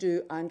them to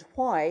do and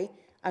why,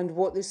 and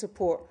what the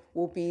support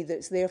will be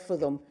that's there for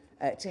them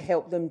to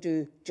help them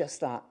do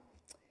just that.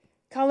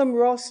 Callum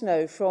Ross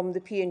now from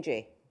the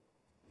P&J.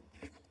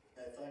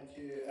 Thank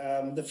you.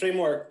 The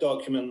framework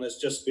document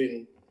that's just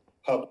been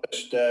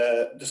published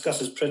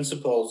discusses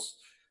principles,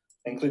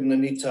 including the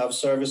need to have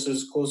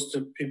services close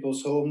to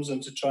people's homes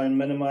and to try and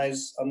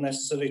minimise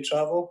unnecessary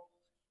travel.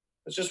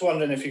 I was just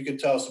wondering if you could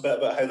tell us a bit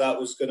about how that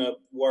was going to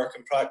work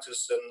in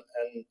practice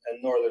in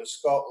northern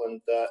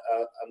Scotland,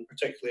 and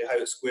particularly how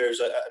it squares.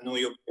 I know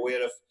you'll be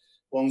aware of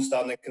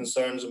long-standing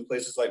concerns in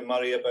places like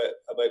Murray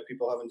about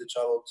people having to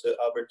travel to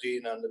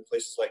Aberdeen, and in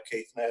places like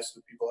Caithness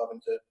with people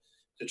having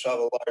to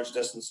travel large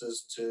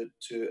distances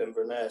to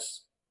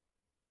Inverness.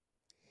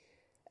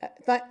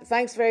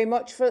 Thanks very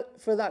much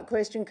for that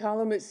question,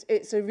 Callum.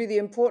 It's a really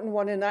important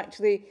one, and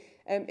actually,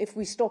 if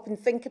we stop and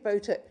think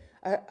about it,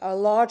 a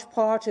large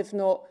part, if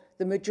not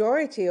the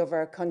majority of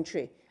our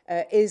country,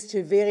 is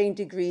to varying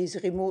degrees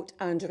remote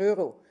and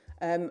rural.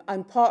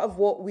 And part of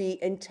what we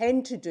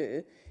intend to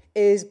do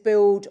is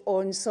build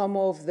on some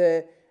of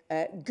the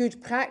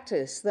good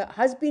practice that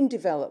has been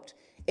developed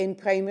in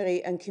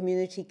primary and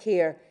community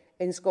care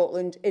in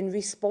Scotland in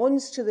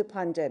response to the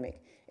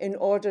pandemic, in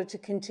order to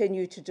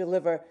continue to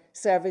deliver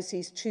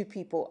services to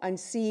people, and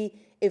see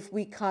if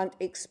we can't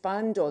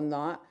expand on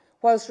that,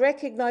 whilst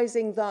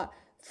recognising that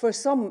for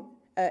some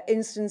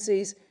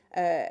instances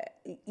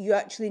you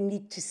actually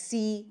need to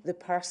see the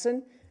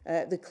person,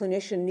 the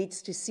clinician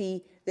needs to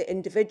see the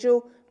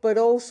individual, but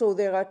also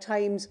there are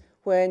times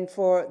when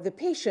for the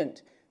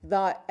patient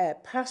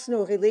that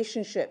personal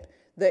relationship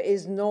that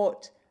is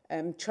not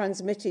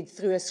transmitted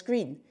through a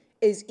screen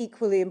is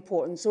equally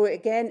important. So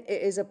again,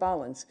 it is a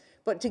balance.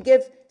 But to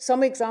give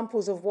some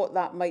examples of what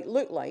that might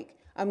look like,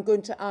 I'm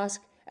going to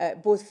ask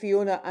both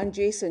Fiona and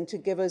Jason to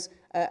give us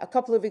a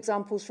couple of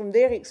examples from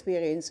their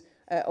experience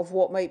of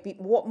what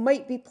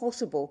might be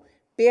possible,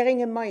 bearing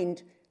in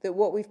mind that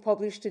what we've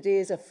published today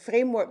is a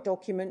framework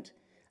document,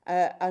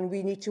 and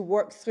we need to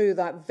work through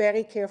that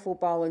very careful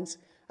balance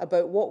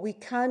about what we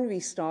can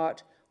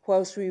restart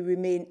whilst we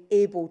remain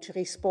able to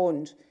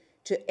respond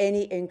to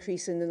any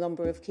increase in the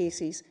number of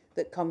cases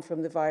that come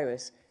from the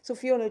virus. So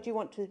Fiona, do you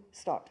want to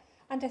start?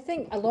 And I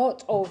think a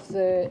lot of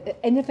the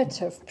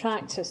innovative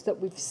practice that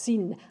we've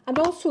seen, and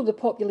also the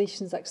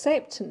population's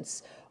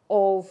acceptance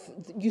of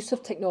the use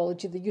of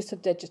technology, the use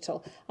of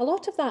digital, a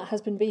lot of that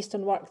has been based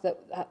on work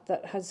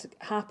that has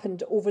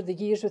happened over the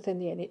years within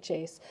the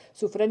NHS.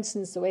 So, for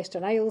instance, the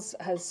Western Isles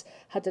has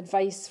had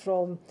advice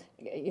from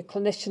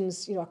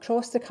clinicians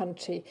across the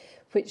country,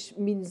 which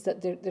means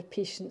that their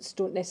patients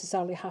don't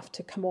necessarily have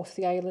to come off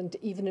the island,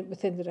 even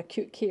within their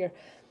acute care.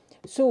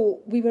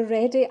 So we were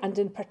ready, and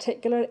in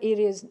particular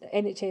areas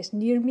NHS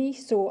near me,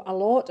 so a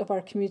lot of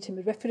our community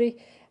midwifery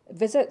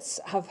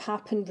visits have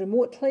happened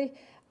remotely,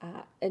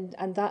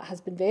 and that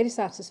has been very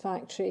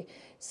satisfactory.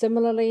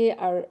 Similarly,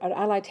 our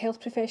allied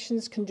health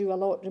professions can do a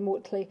lot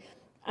remotely,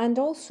 and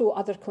also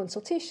other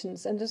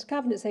consultations. And as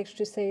Cabinet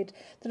Secretary said,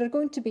 there are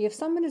going to be, if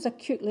someone is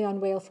acutely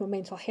unwell from a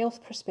mental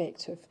health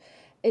perspective,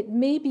 it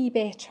may be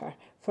better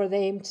for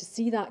them to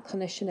see that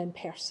clinician in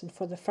person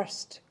for the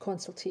first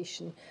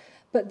consultation.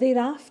 But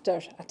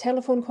thereafter, a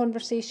telephone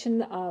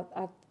conversation,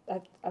 a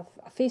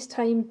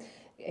FaceTime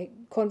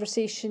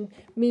conversation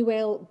may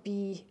well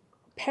be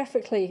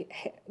perfectly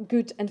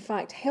good, in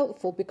fact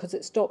helpful, because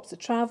it stops the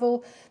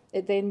travel.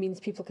 It then means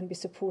people can be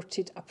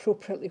supported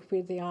appropriately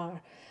where they are.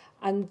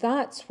 And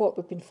that's what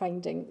we've been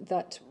finding,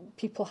 that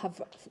people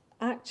have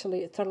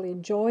actually thoroughly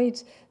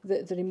enjoyed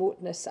the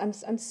remoteness.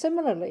 And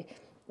similarly,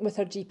 with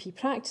our GP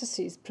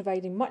practices,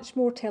 providing much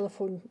more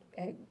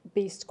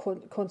telephone-based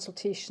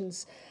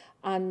consultations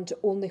and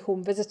only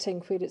home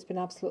visiting where it's been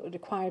absolutely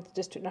required. The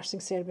District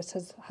Nursing Service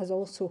has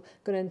also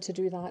gone in to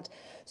do that.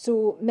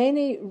 So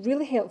many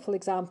really helpful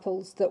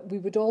examples that we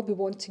would all be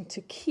wanting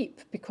to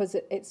keep, because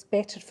it's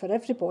better for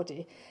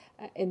everybody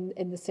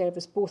in the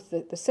service, both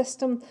the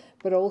system,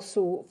 but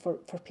also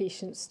for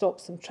patients,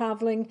 stops them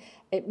travelling.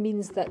 It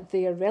means that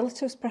their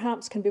relatives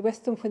perhaps can be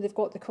with them when they've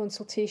got the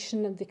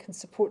consultation, and they can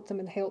support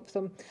them and help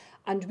them.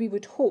 And we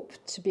would hope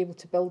to be able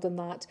to build on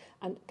that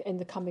and in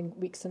the coming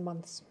weeks and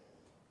months.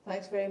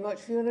 Thanks very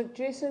much, Fiona.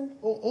 Jason?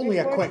 Only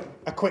a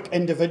quick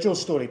individual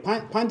story.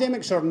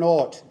 Pandemics are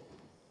not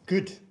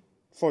good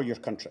for your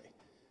country,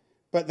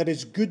 but there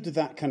is good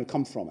that can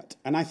come from it.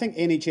 And I think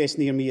NHS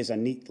Near Me is a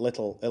neat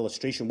little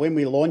illustration. When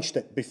we launched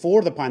it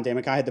before the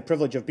pandemic, I had the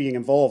privilege of being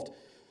involved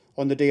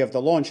on the day of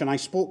the launch, and I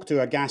spoke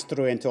to a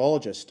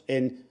gastroenterologist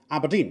in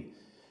Aberdeen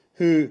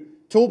who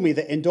told me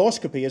that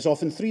endoscopy is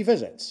often 3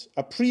 visits: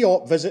 a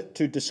pre-op visit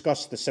to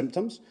discuss the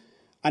symptoms,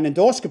 an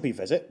endoscopy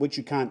visit, which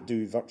you can't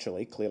do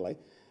virtually, clearly,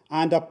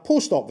 and a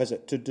post-op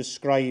visit to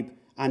describe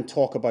and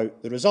talk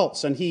about the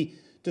results. And he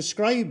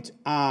described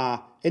an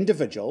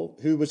individual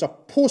who was a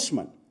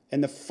postman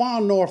in the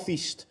far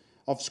northeast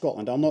of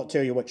Scotland. I'll not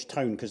tell you which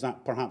town, because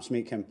that perhaps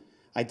make him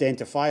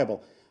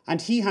identifiable. And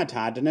he had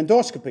had an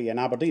endoscopy in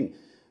Aberdeen,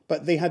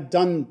 but they had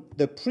done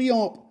the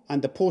pre-op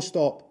and the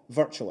post-op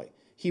virtually.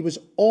 He was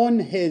on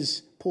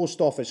his post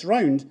office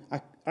round,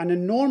 an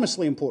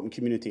enormously important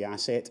community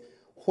asset,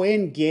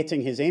 when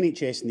getting his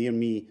NHS Near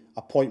Me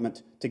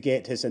appointment to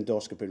get his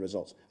endoscopy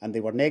results. And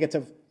they were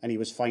negative, and he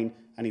was fine,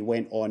 and he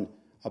went on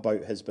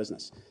about his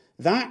business.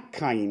 That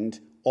kind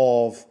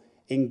of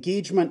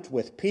engagement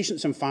with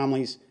patients and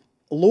families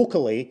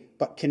locally,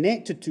 but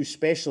connected to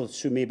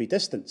specialists who may be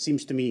distant,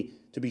 seems to me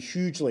to be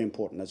hugely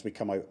important as we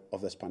come out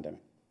of this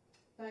pandemic.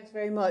 Thanks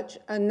very much.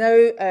 And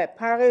now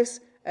Paris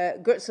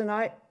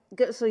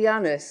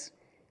Goutsoulianis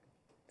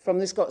from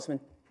the Scotsman.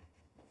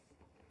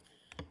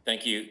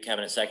 Thank you,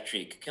 Cabinet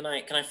Secretary. Can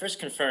I first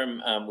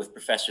confirm with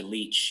Professor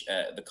Leach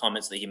the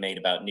comments that he made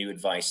about new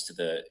advice to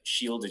the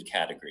shielded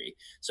category?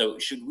 So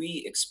should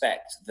we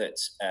expect that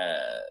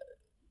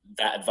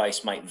that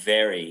advice might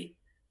vary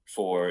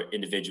for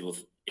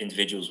individuals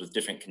with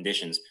different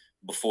conditions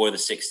before the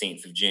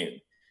 16th of June?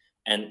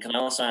 And can I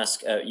also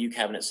ask you,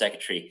 Cabinet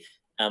Secretary,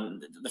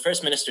 the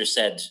First Minister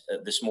said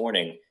this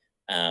morning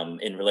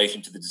in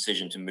relation to the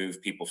decision to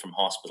move people from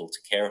hospital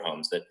to care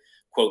homes that,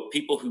 quote,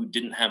 people who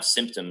didn't have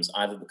symptoms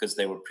either because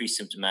they were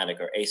pre-symptomatic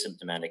or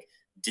asymptomatic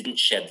didn't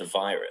shed the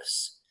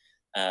virus.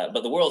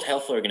 But the World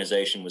Health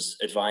Organization was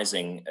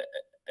advising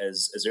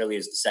as early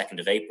as the 2nd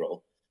of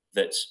April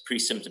that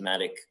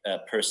pre-symptomatic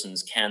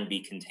persons can be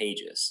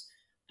contagious.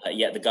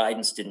 Yet the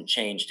guidance didn't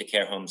change to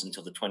care homes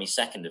until the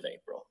 22nd of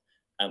April.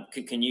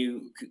 Can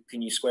you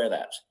square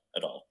that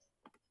at all?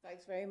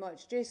 Thanks very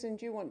much. Jason,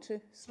 do you want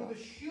to start? So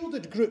the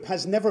shielded group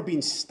has never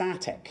been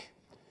static.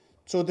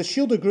 So the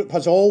shielded group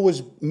has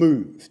always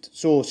moved.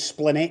 So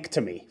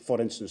splenectomy,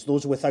 for instance,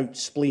 those without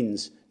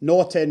spleens,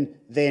 not in,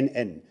 then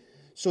in.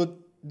 So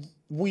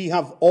we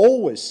have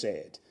always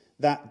said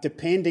that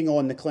depending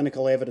on the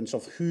clinical evidence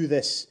of who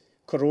this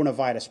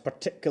coronavirus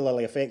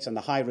particularly affects and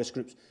the high-risk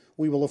groups,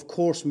 we will of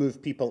course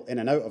move people in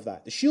and out of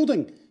that. The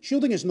shielding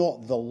is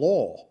not the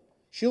law.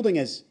 Shielding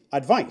is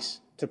advice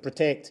to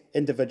protect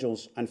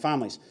individuals and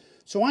families.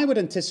 So I would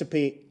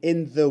anticipate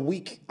in the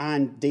week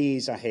and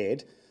days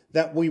ahead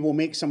that we will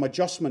make some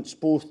adjustments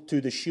both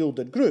to the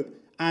shielded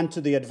group and to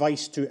the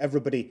advice to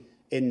everybody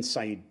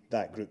inside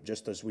that group,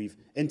 just as we've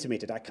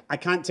intimated. I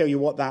can't tell you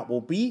what that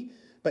will be,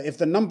 but if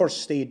the numbers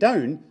stay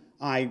down,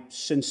 I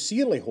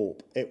sincerely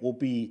hope it will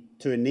be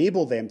to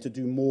enable them to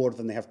do more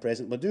than they have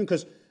presently doing,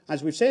 because,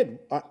 as we've said,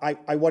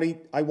 I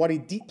worry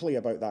deeply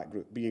about that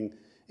group being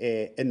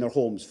in their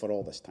homes for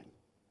all this time.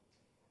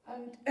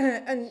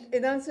 And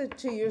in answer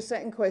to your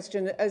second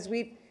question, as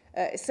we've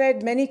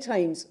said many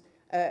times,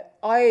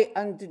 I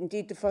and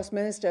indeed the First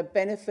Minister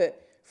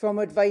benefit from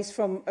advice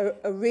from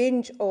a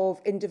range of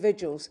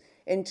individuals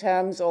in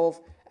terms of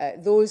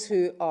those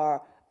who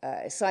are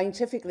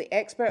scientifically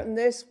expert in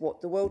this,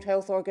 what the World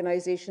Health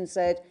Organization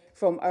said,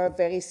 from our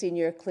very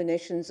senior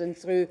clinicians, and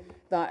through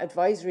that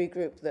advisory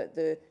group that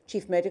the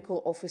Chief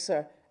Medical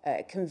Officer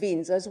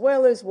convenes, as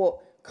well as what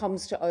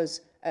comes to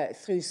us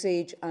through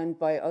SAGE and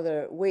by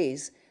other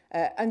ways.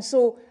 And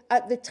so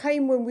at the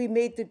time when we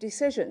made the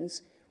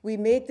decisions we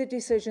made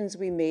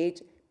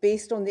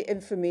based on the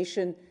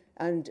information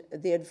and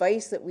the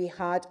advice that we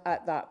had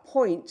at that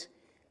point,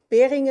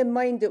 bearing in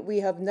mind that we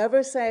have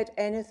never said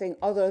anything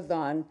other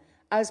than,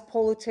 as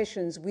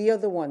politicians, we are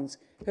the ones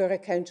who are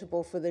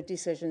accountable for the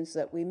decisions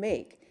that we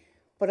make.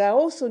 But I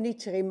also need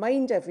to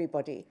remind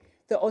everybody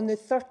that on the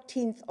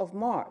 13th of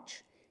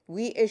March,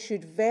 we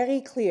issued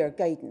very clear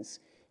guidance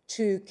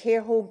to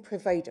care home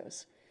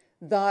providers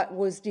that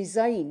was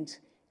designed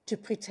to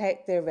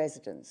protect their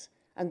residents.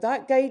 And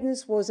that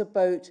guidance was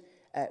about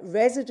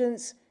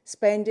residents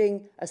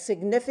spending a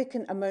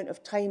significant amount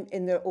of time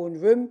in their own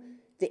room,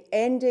 the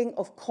ending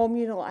of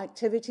communal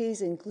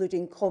activities,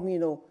 including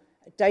communal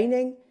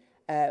dining.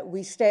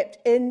 We stepped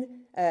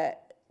in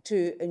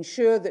to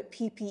ensure that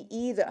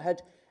PPE that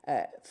had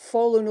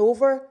fallen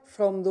over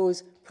from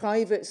those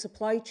private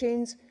supply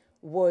chains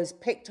was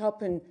picked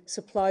up and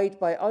supplied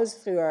by us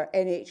through our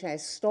NHS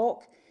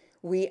stock.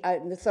 We,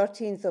 on the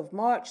 13th of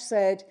March,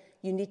 said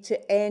you need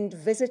to end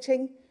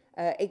visiting,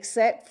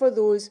 except for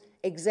those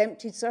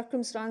exempted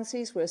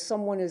circumstances where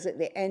someone is at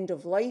the end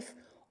of life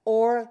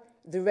or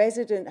the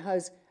resident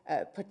has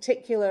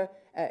particular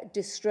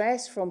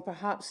distress from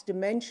perhaps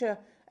dementia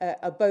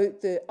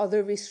about the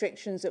other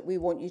restrictions that we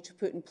want you to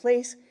put in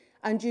place,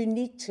 and you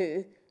need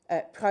to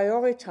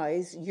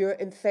prioritise your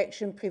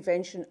infection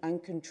prevention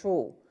and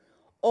control.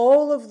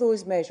 All of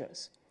those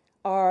measures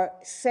are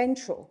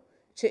central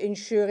to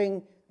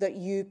ensuring that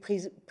you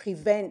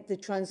prevent the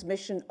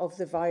transmission of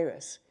the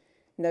virus.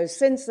 Now,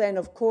 since then,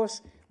 of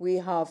course, we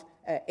have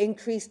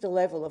increased the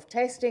level of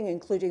testing,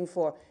 including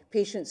for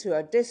patients who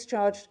are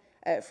discharged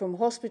from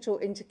hospital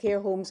into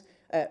care homes,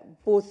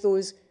 both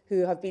those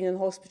who have been in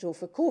hospital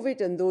for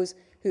COVID and those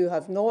who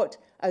have not,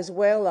 as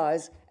well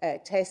as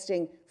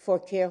testing for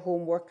care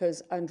home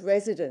workers and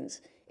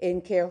residents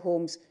in care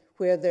homes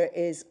where there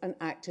is an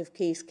active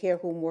case, care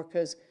home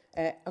workers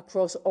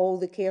across all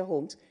the care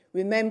homes.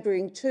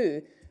 Remembering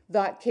too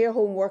that care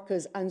home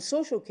workers and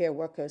social care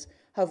workers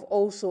have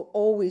also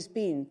always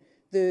been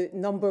the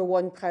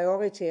 #1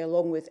 priority,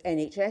 along with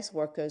NHS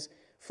workers,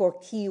 for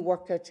key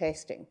worker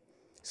testing.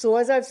 So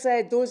as I've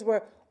said, those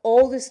were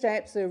all the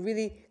steps that are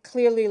really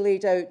clearly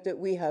laid out that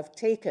we have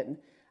taken,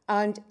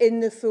 and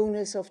in the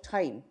fullness of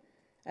time,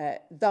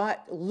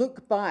 that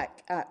look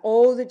back at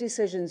all the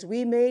decisions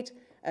we made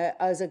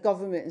as a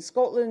government in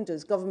Scotland,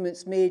 as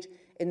governments made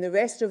in the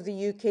rest of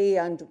the UK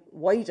and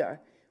wider,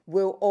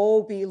 will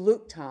all be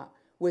looked at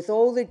with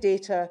all the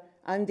data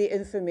and the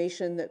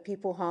information that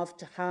people have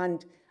to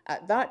hand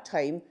at that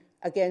time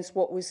against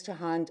what was to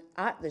hand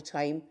at the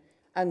time.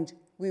 And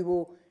we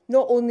will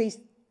not only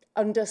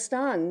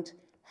understand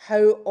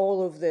how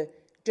all of the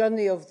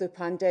journey of the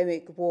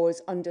pandemic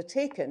was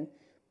undertaken,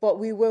 but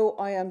we will,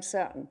 I am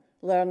certain,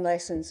 learn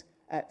lessons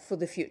for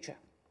the future.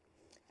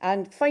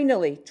 And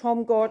finally,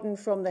 Tom Gordon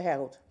from the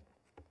Herald.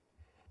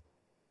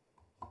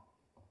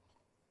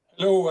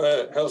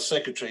 Hello, Health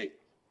Secretary.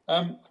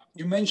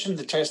 You mentioned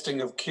the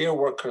testing of care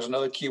workers and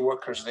other key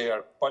workers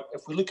there, but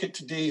if we look at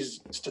today's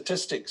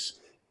statistics,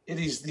 it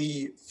is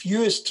the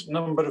fewest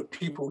number of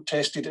people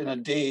tested in a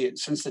day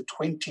since the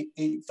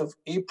 28th of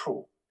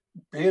April,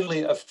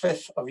 barely a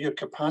fifth of your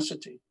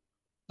capacity.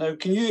 Now,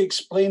 can you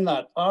explain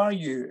that? Are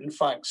you, in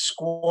fact,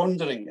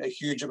 squandering a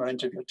huge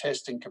amount of your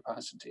testing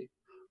capacity?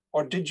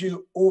 Or did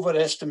you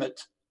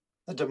overestimate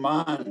the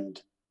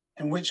demand,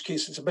 in which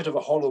case it's a bit of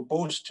a hollow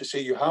boast to say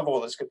you have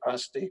all this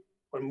capacity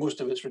when most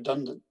of it's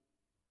redundant?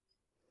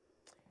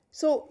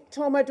 So,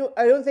 Tom, I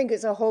don't think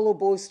it's a hollow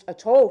boast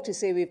at all to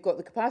say we've got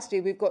the capacity.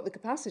 We've got the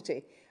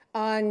capacity.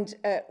 And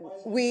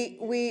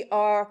we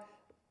are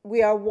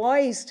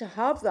wise to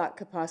have that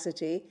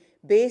capacity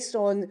based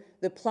on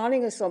the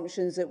planning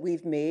assumptions that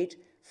we've made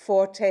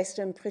for Test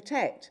and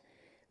Protect.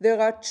 There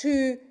are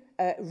two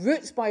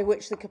routes by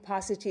which the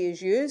capacity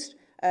is used,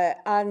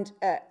 and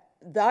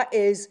that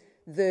is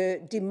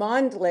the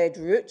demand-led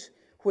route,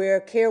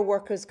 where care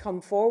workers come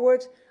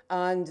forward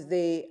and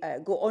they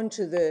go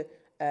onto the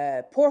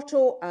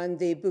portal and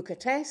they book a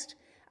test.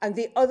 And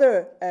the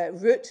other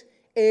route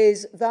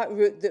is that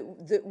route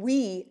that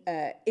we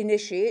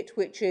initiate,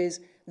 which is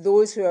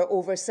those who are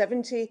over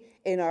 70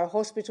 in our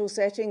hospital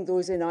setting,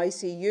 those in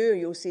ICU,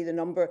 you'll see the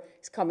number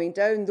is coming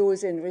down,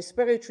 those in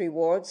respiratory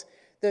wards.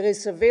 There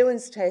is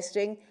surveillance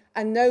testing,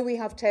 and now we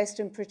have Test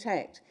and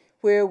Protect,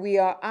 where we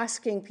are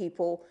asking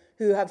people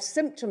who have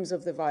symptoms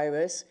of the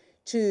virus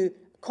to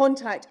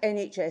contact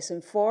NHS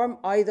Inform,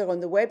 either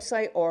on the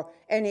website or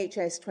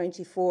NHS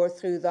 24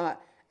 through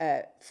that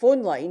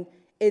phone line,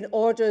 in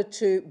order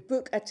to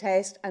book a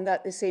test and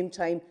at the same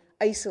time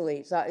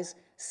isolate. That is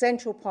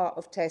central part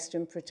of Test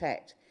and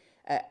Protect.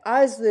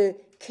 As the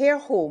care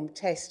home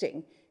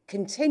testing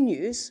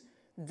continues,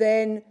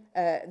 then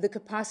the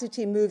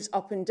capacity moves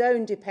up and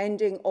down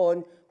depending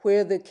on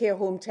where the care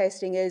home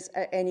testing is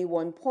at any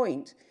one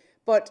point.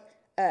 But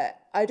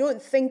I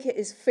don't think it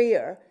is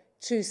fair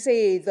to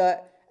say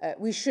that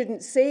we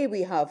shouldn't say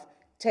we have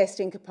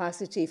testing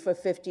capacity for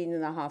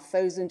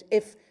 15,500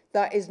 if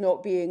that is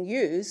not being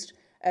used.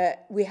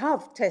 We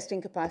have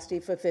testing capacity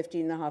for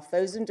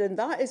 15,500, and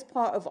that is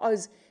part of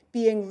us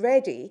being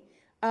ready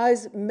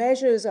as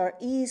measures are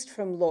eased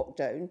from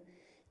lockdown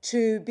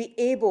to be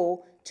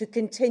able to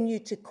continue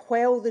to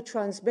quell the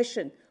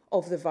transmission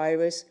of the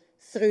virus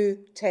through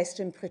Test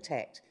and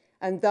Protect.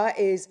 And that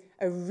is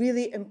a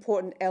really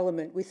important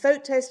element.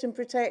 Without Test and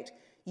Protect,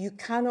 you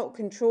cannot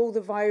control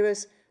the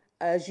virus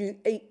as you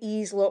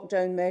ease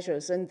lockdown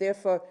measures, and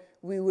therefore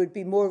we would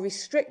be more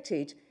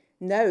restricted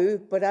now,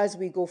 but as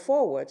we go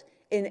forward,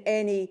 in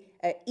any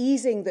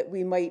easing that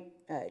we might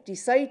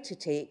decide to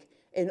take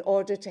in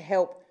order to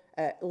help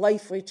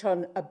life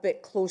return a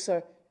bit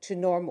closer to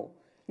normal.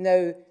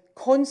 Now,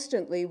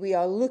 constantly we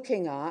are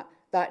looking at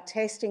that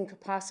testing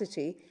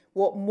capacity,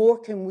 what more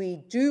can we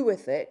do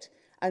with it,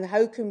 and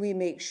how can we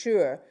make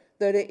sure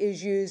that it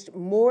is used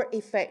more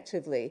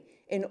effectively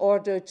in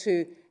order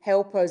to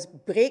help us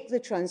break the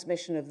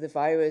transmission of the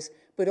virus,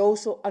 but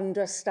also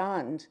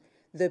understand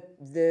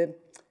the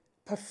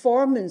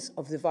performance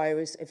of the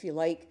virus, if you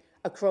like,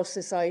 across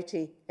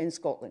society in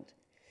Scotland.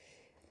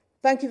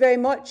 Thank you very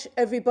much,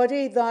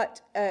 everybody.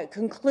 That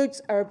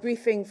concludes our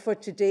briefing for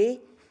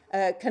today.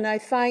 Can I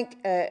thank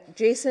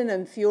Jason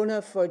and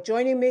Fiona for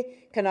joining me?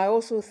 Can I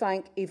also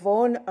thank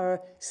Yvonne,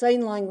 our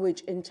sign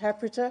language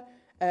interpreter,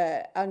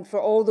 and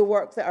for all the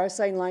work that our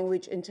sign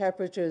language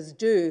interpreters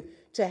do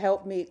to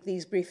help make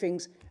these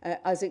briefings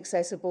as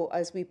accessible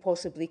as we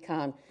possibly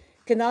can.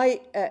 Can I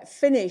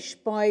finish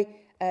by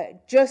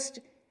just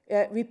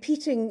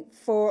repeating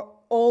for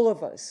all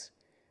of us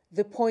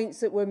the points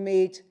that were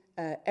made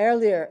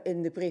earlier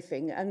in the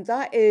briefing, and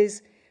that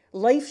is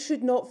life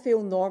should not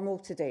feel normal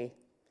today.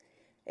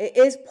 It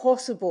is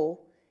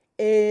possible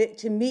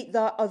to meet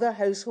that other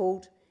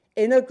household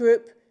in a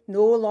group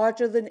no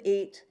larger than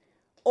 8,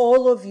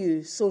 all of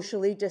you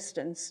socially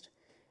distanced,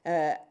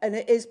 and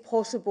it is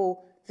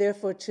possible,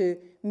 therefore, to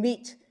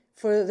meet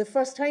for the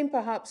first time,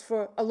 perhaps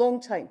for a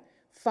long time,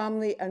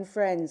 family and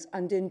friends,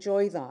 and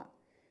enjoy that.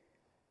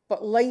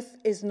 But life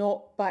is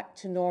not back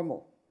to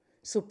normal.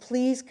 So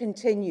please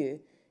continue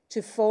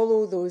to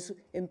follow those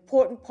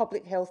important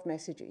public health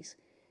messages.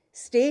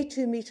 Stay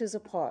 2 meters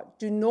apart.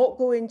 Do not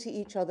go into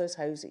each other's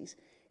houses.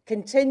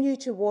 Continue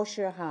to wash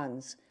your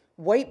hands.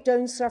 Wipe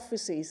down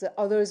surfaces that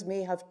others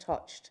may have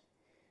touched.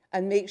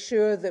 And make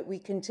sure that we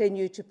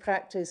continue to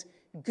practice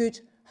good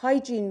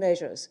hygiene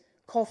measures,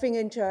 coughing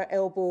into our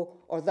elbow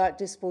or that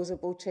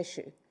disposable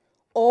tissue.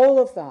 All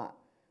of that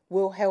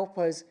will help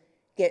us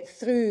get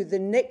through the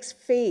next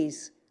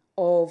phase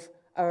of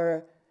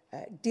our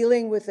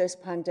dealing with this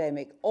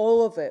pandemic.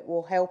 All of it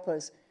will help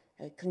us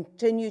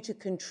continue to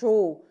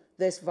control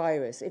this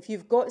virus. If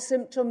you've got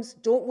symptoms,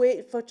 don't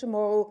wait for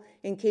tomorrow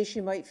in case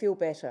you might feel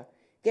better.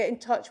 Get in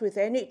touch with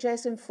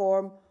NHS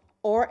Inform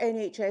or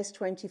NHS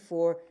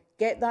 24,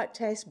 get that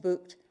test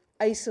booked,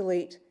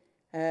 isolate,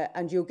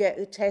 and you'll get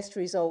the test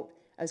result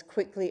as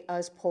quickly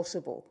as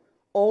possible.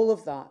 All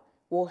of that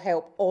will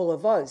help all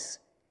of us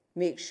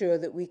make sure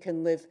that we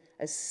can live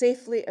as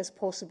safely as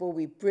possible.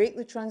 We break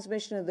the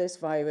transmission of this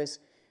virus,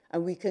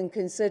 and we can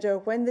consider,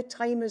 when the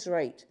time is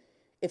right,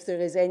 if there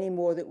is any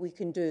more that we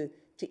can do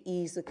to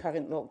ease the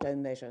current lockdown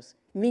measures.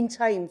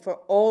 Meantime, for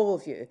all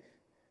of you,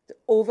 the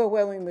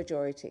overwhelming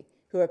majority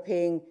who are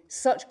paying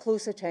such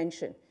close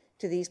attention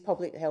to these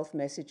public health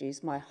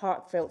messages, my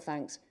heartfelt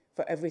thanks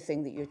for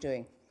everything that you're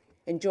doing.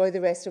 Enjoy the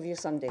rest of your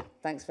Sunday.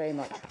 Thanks very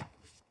much.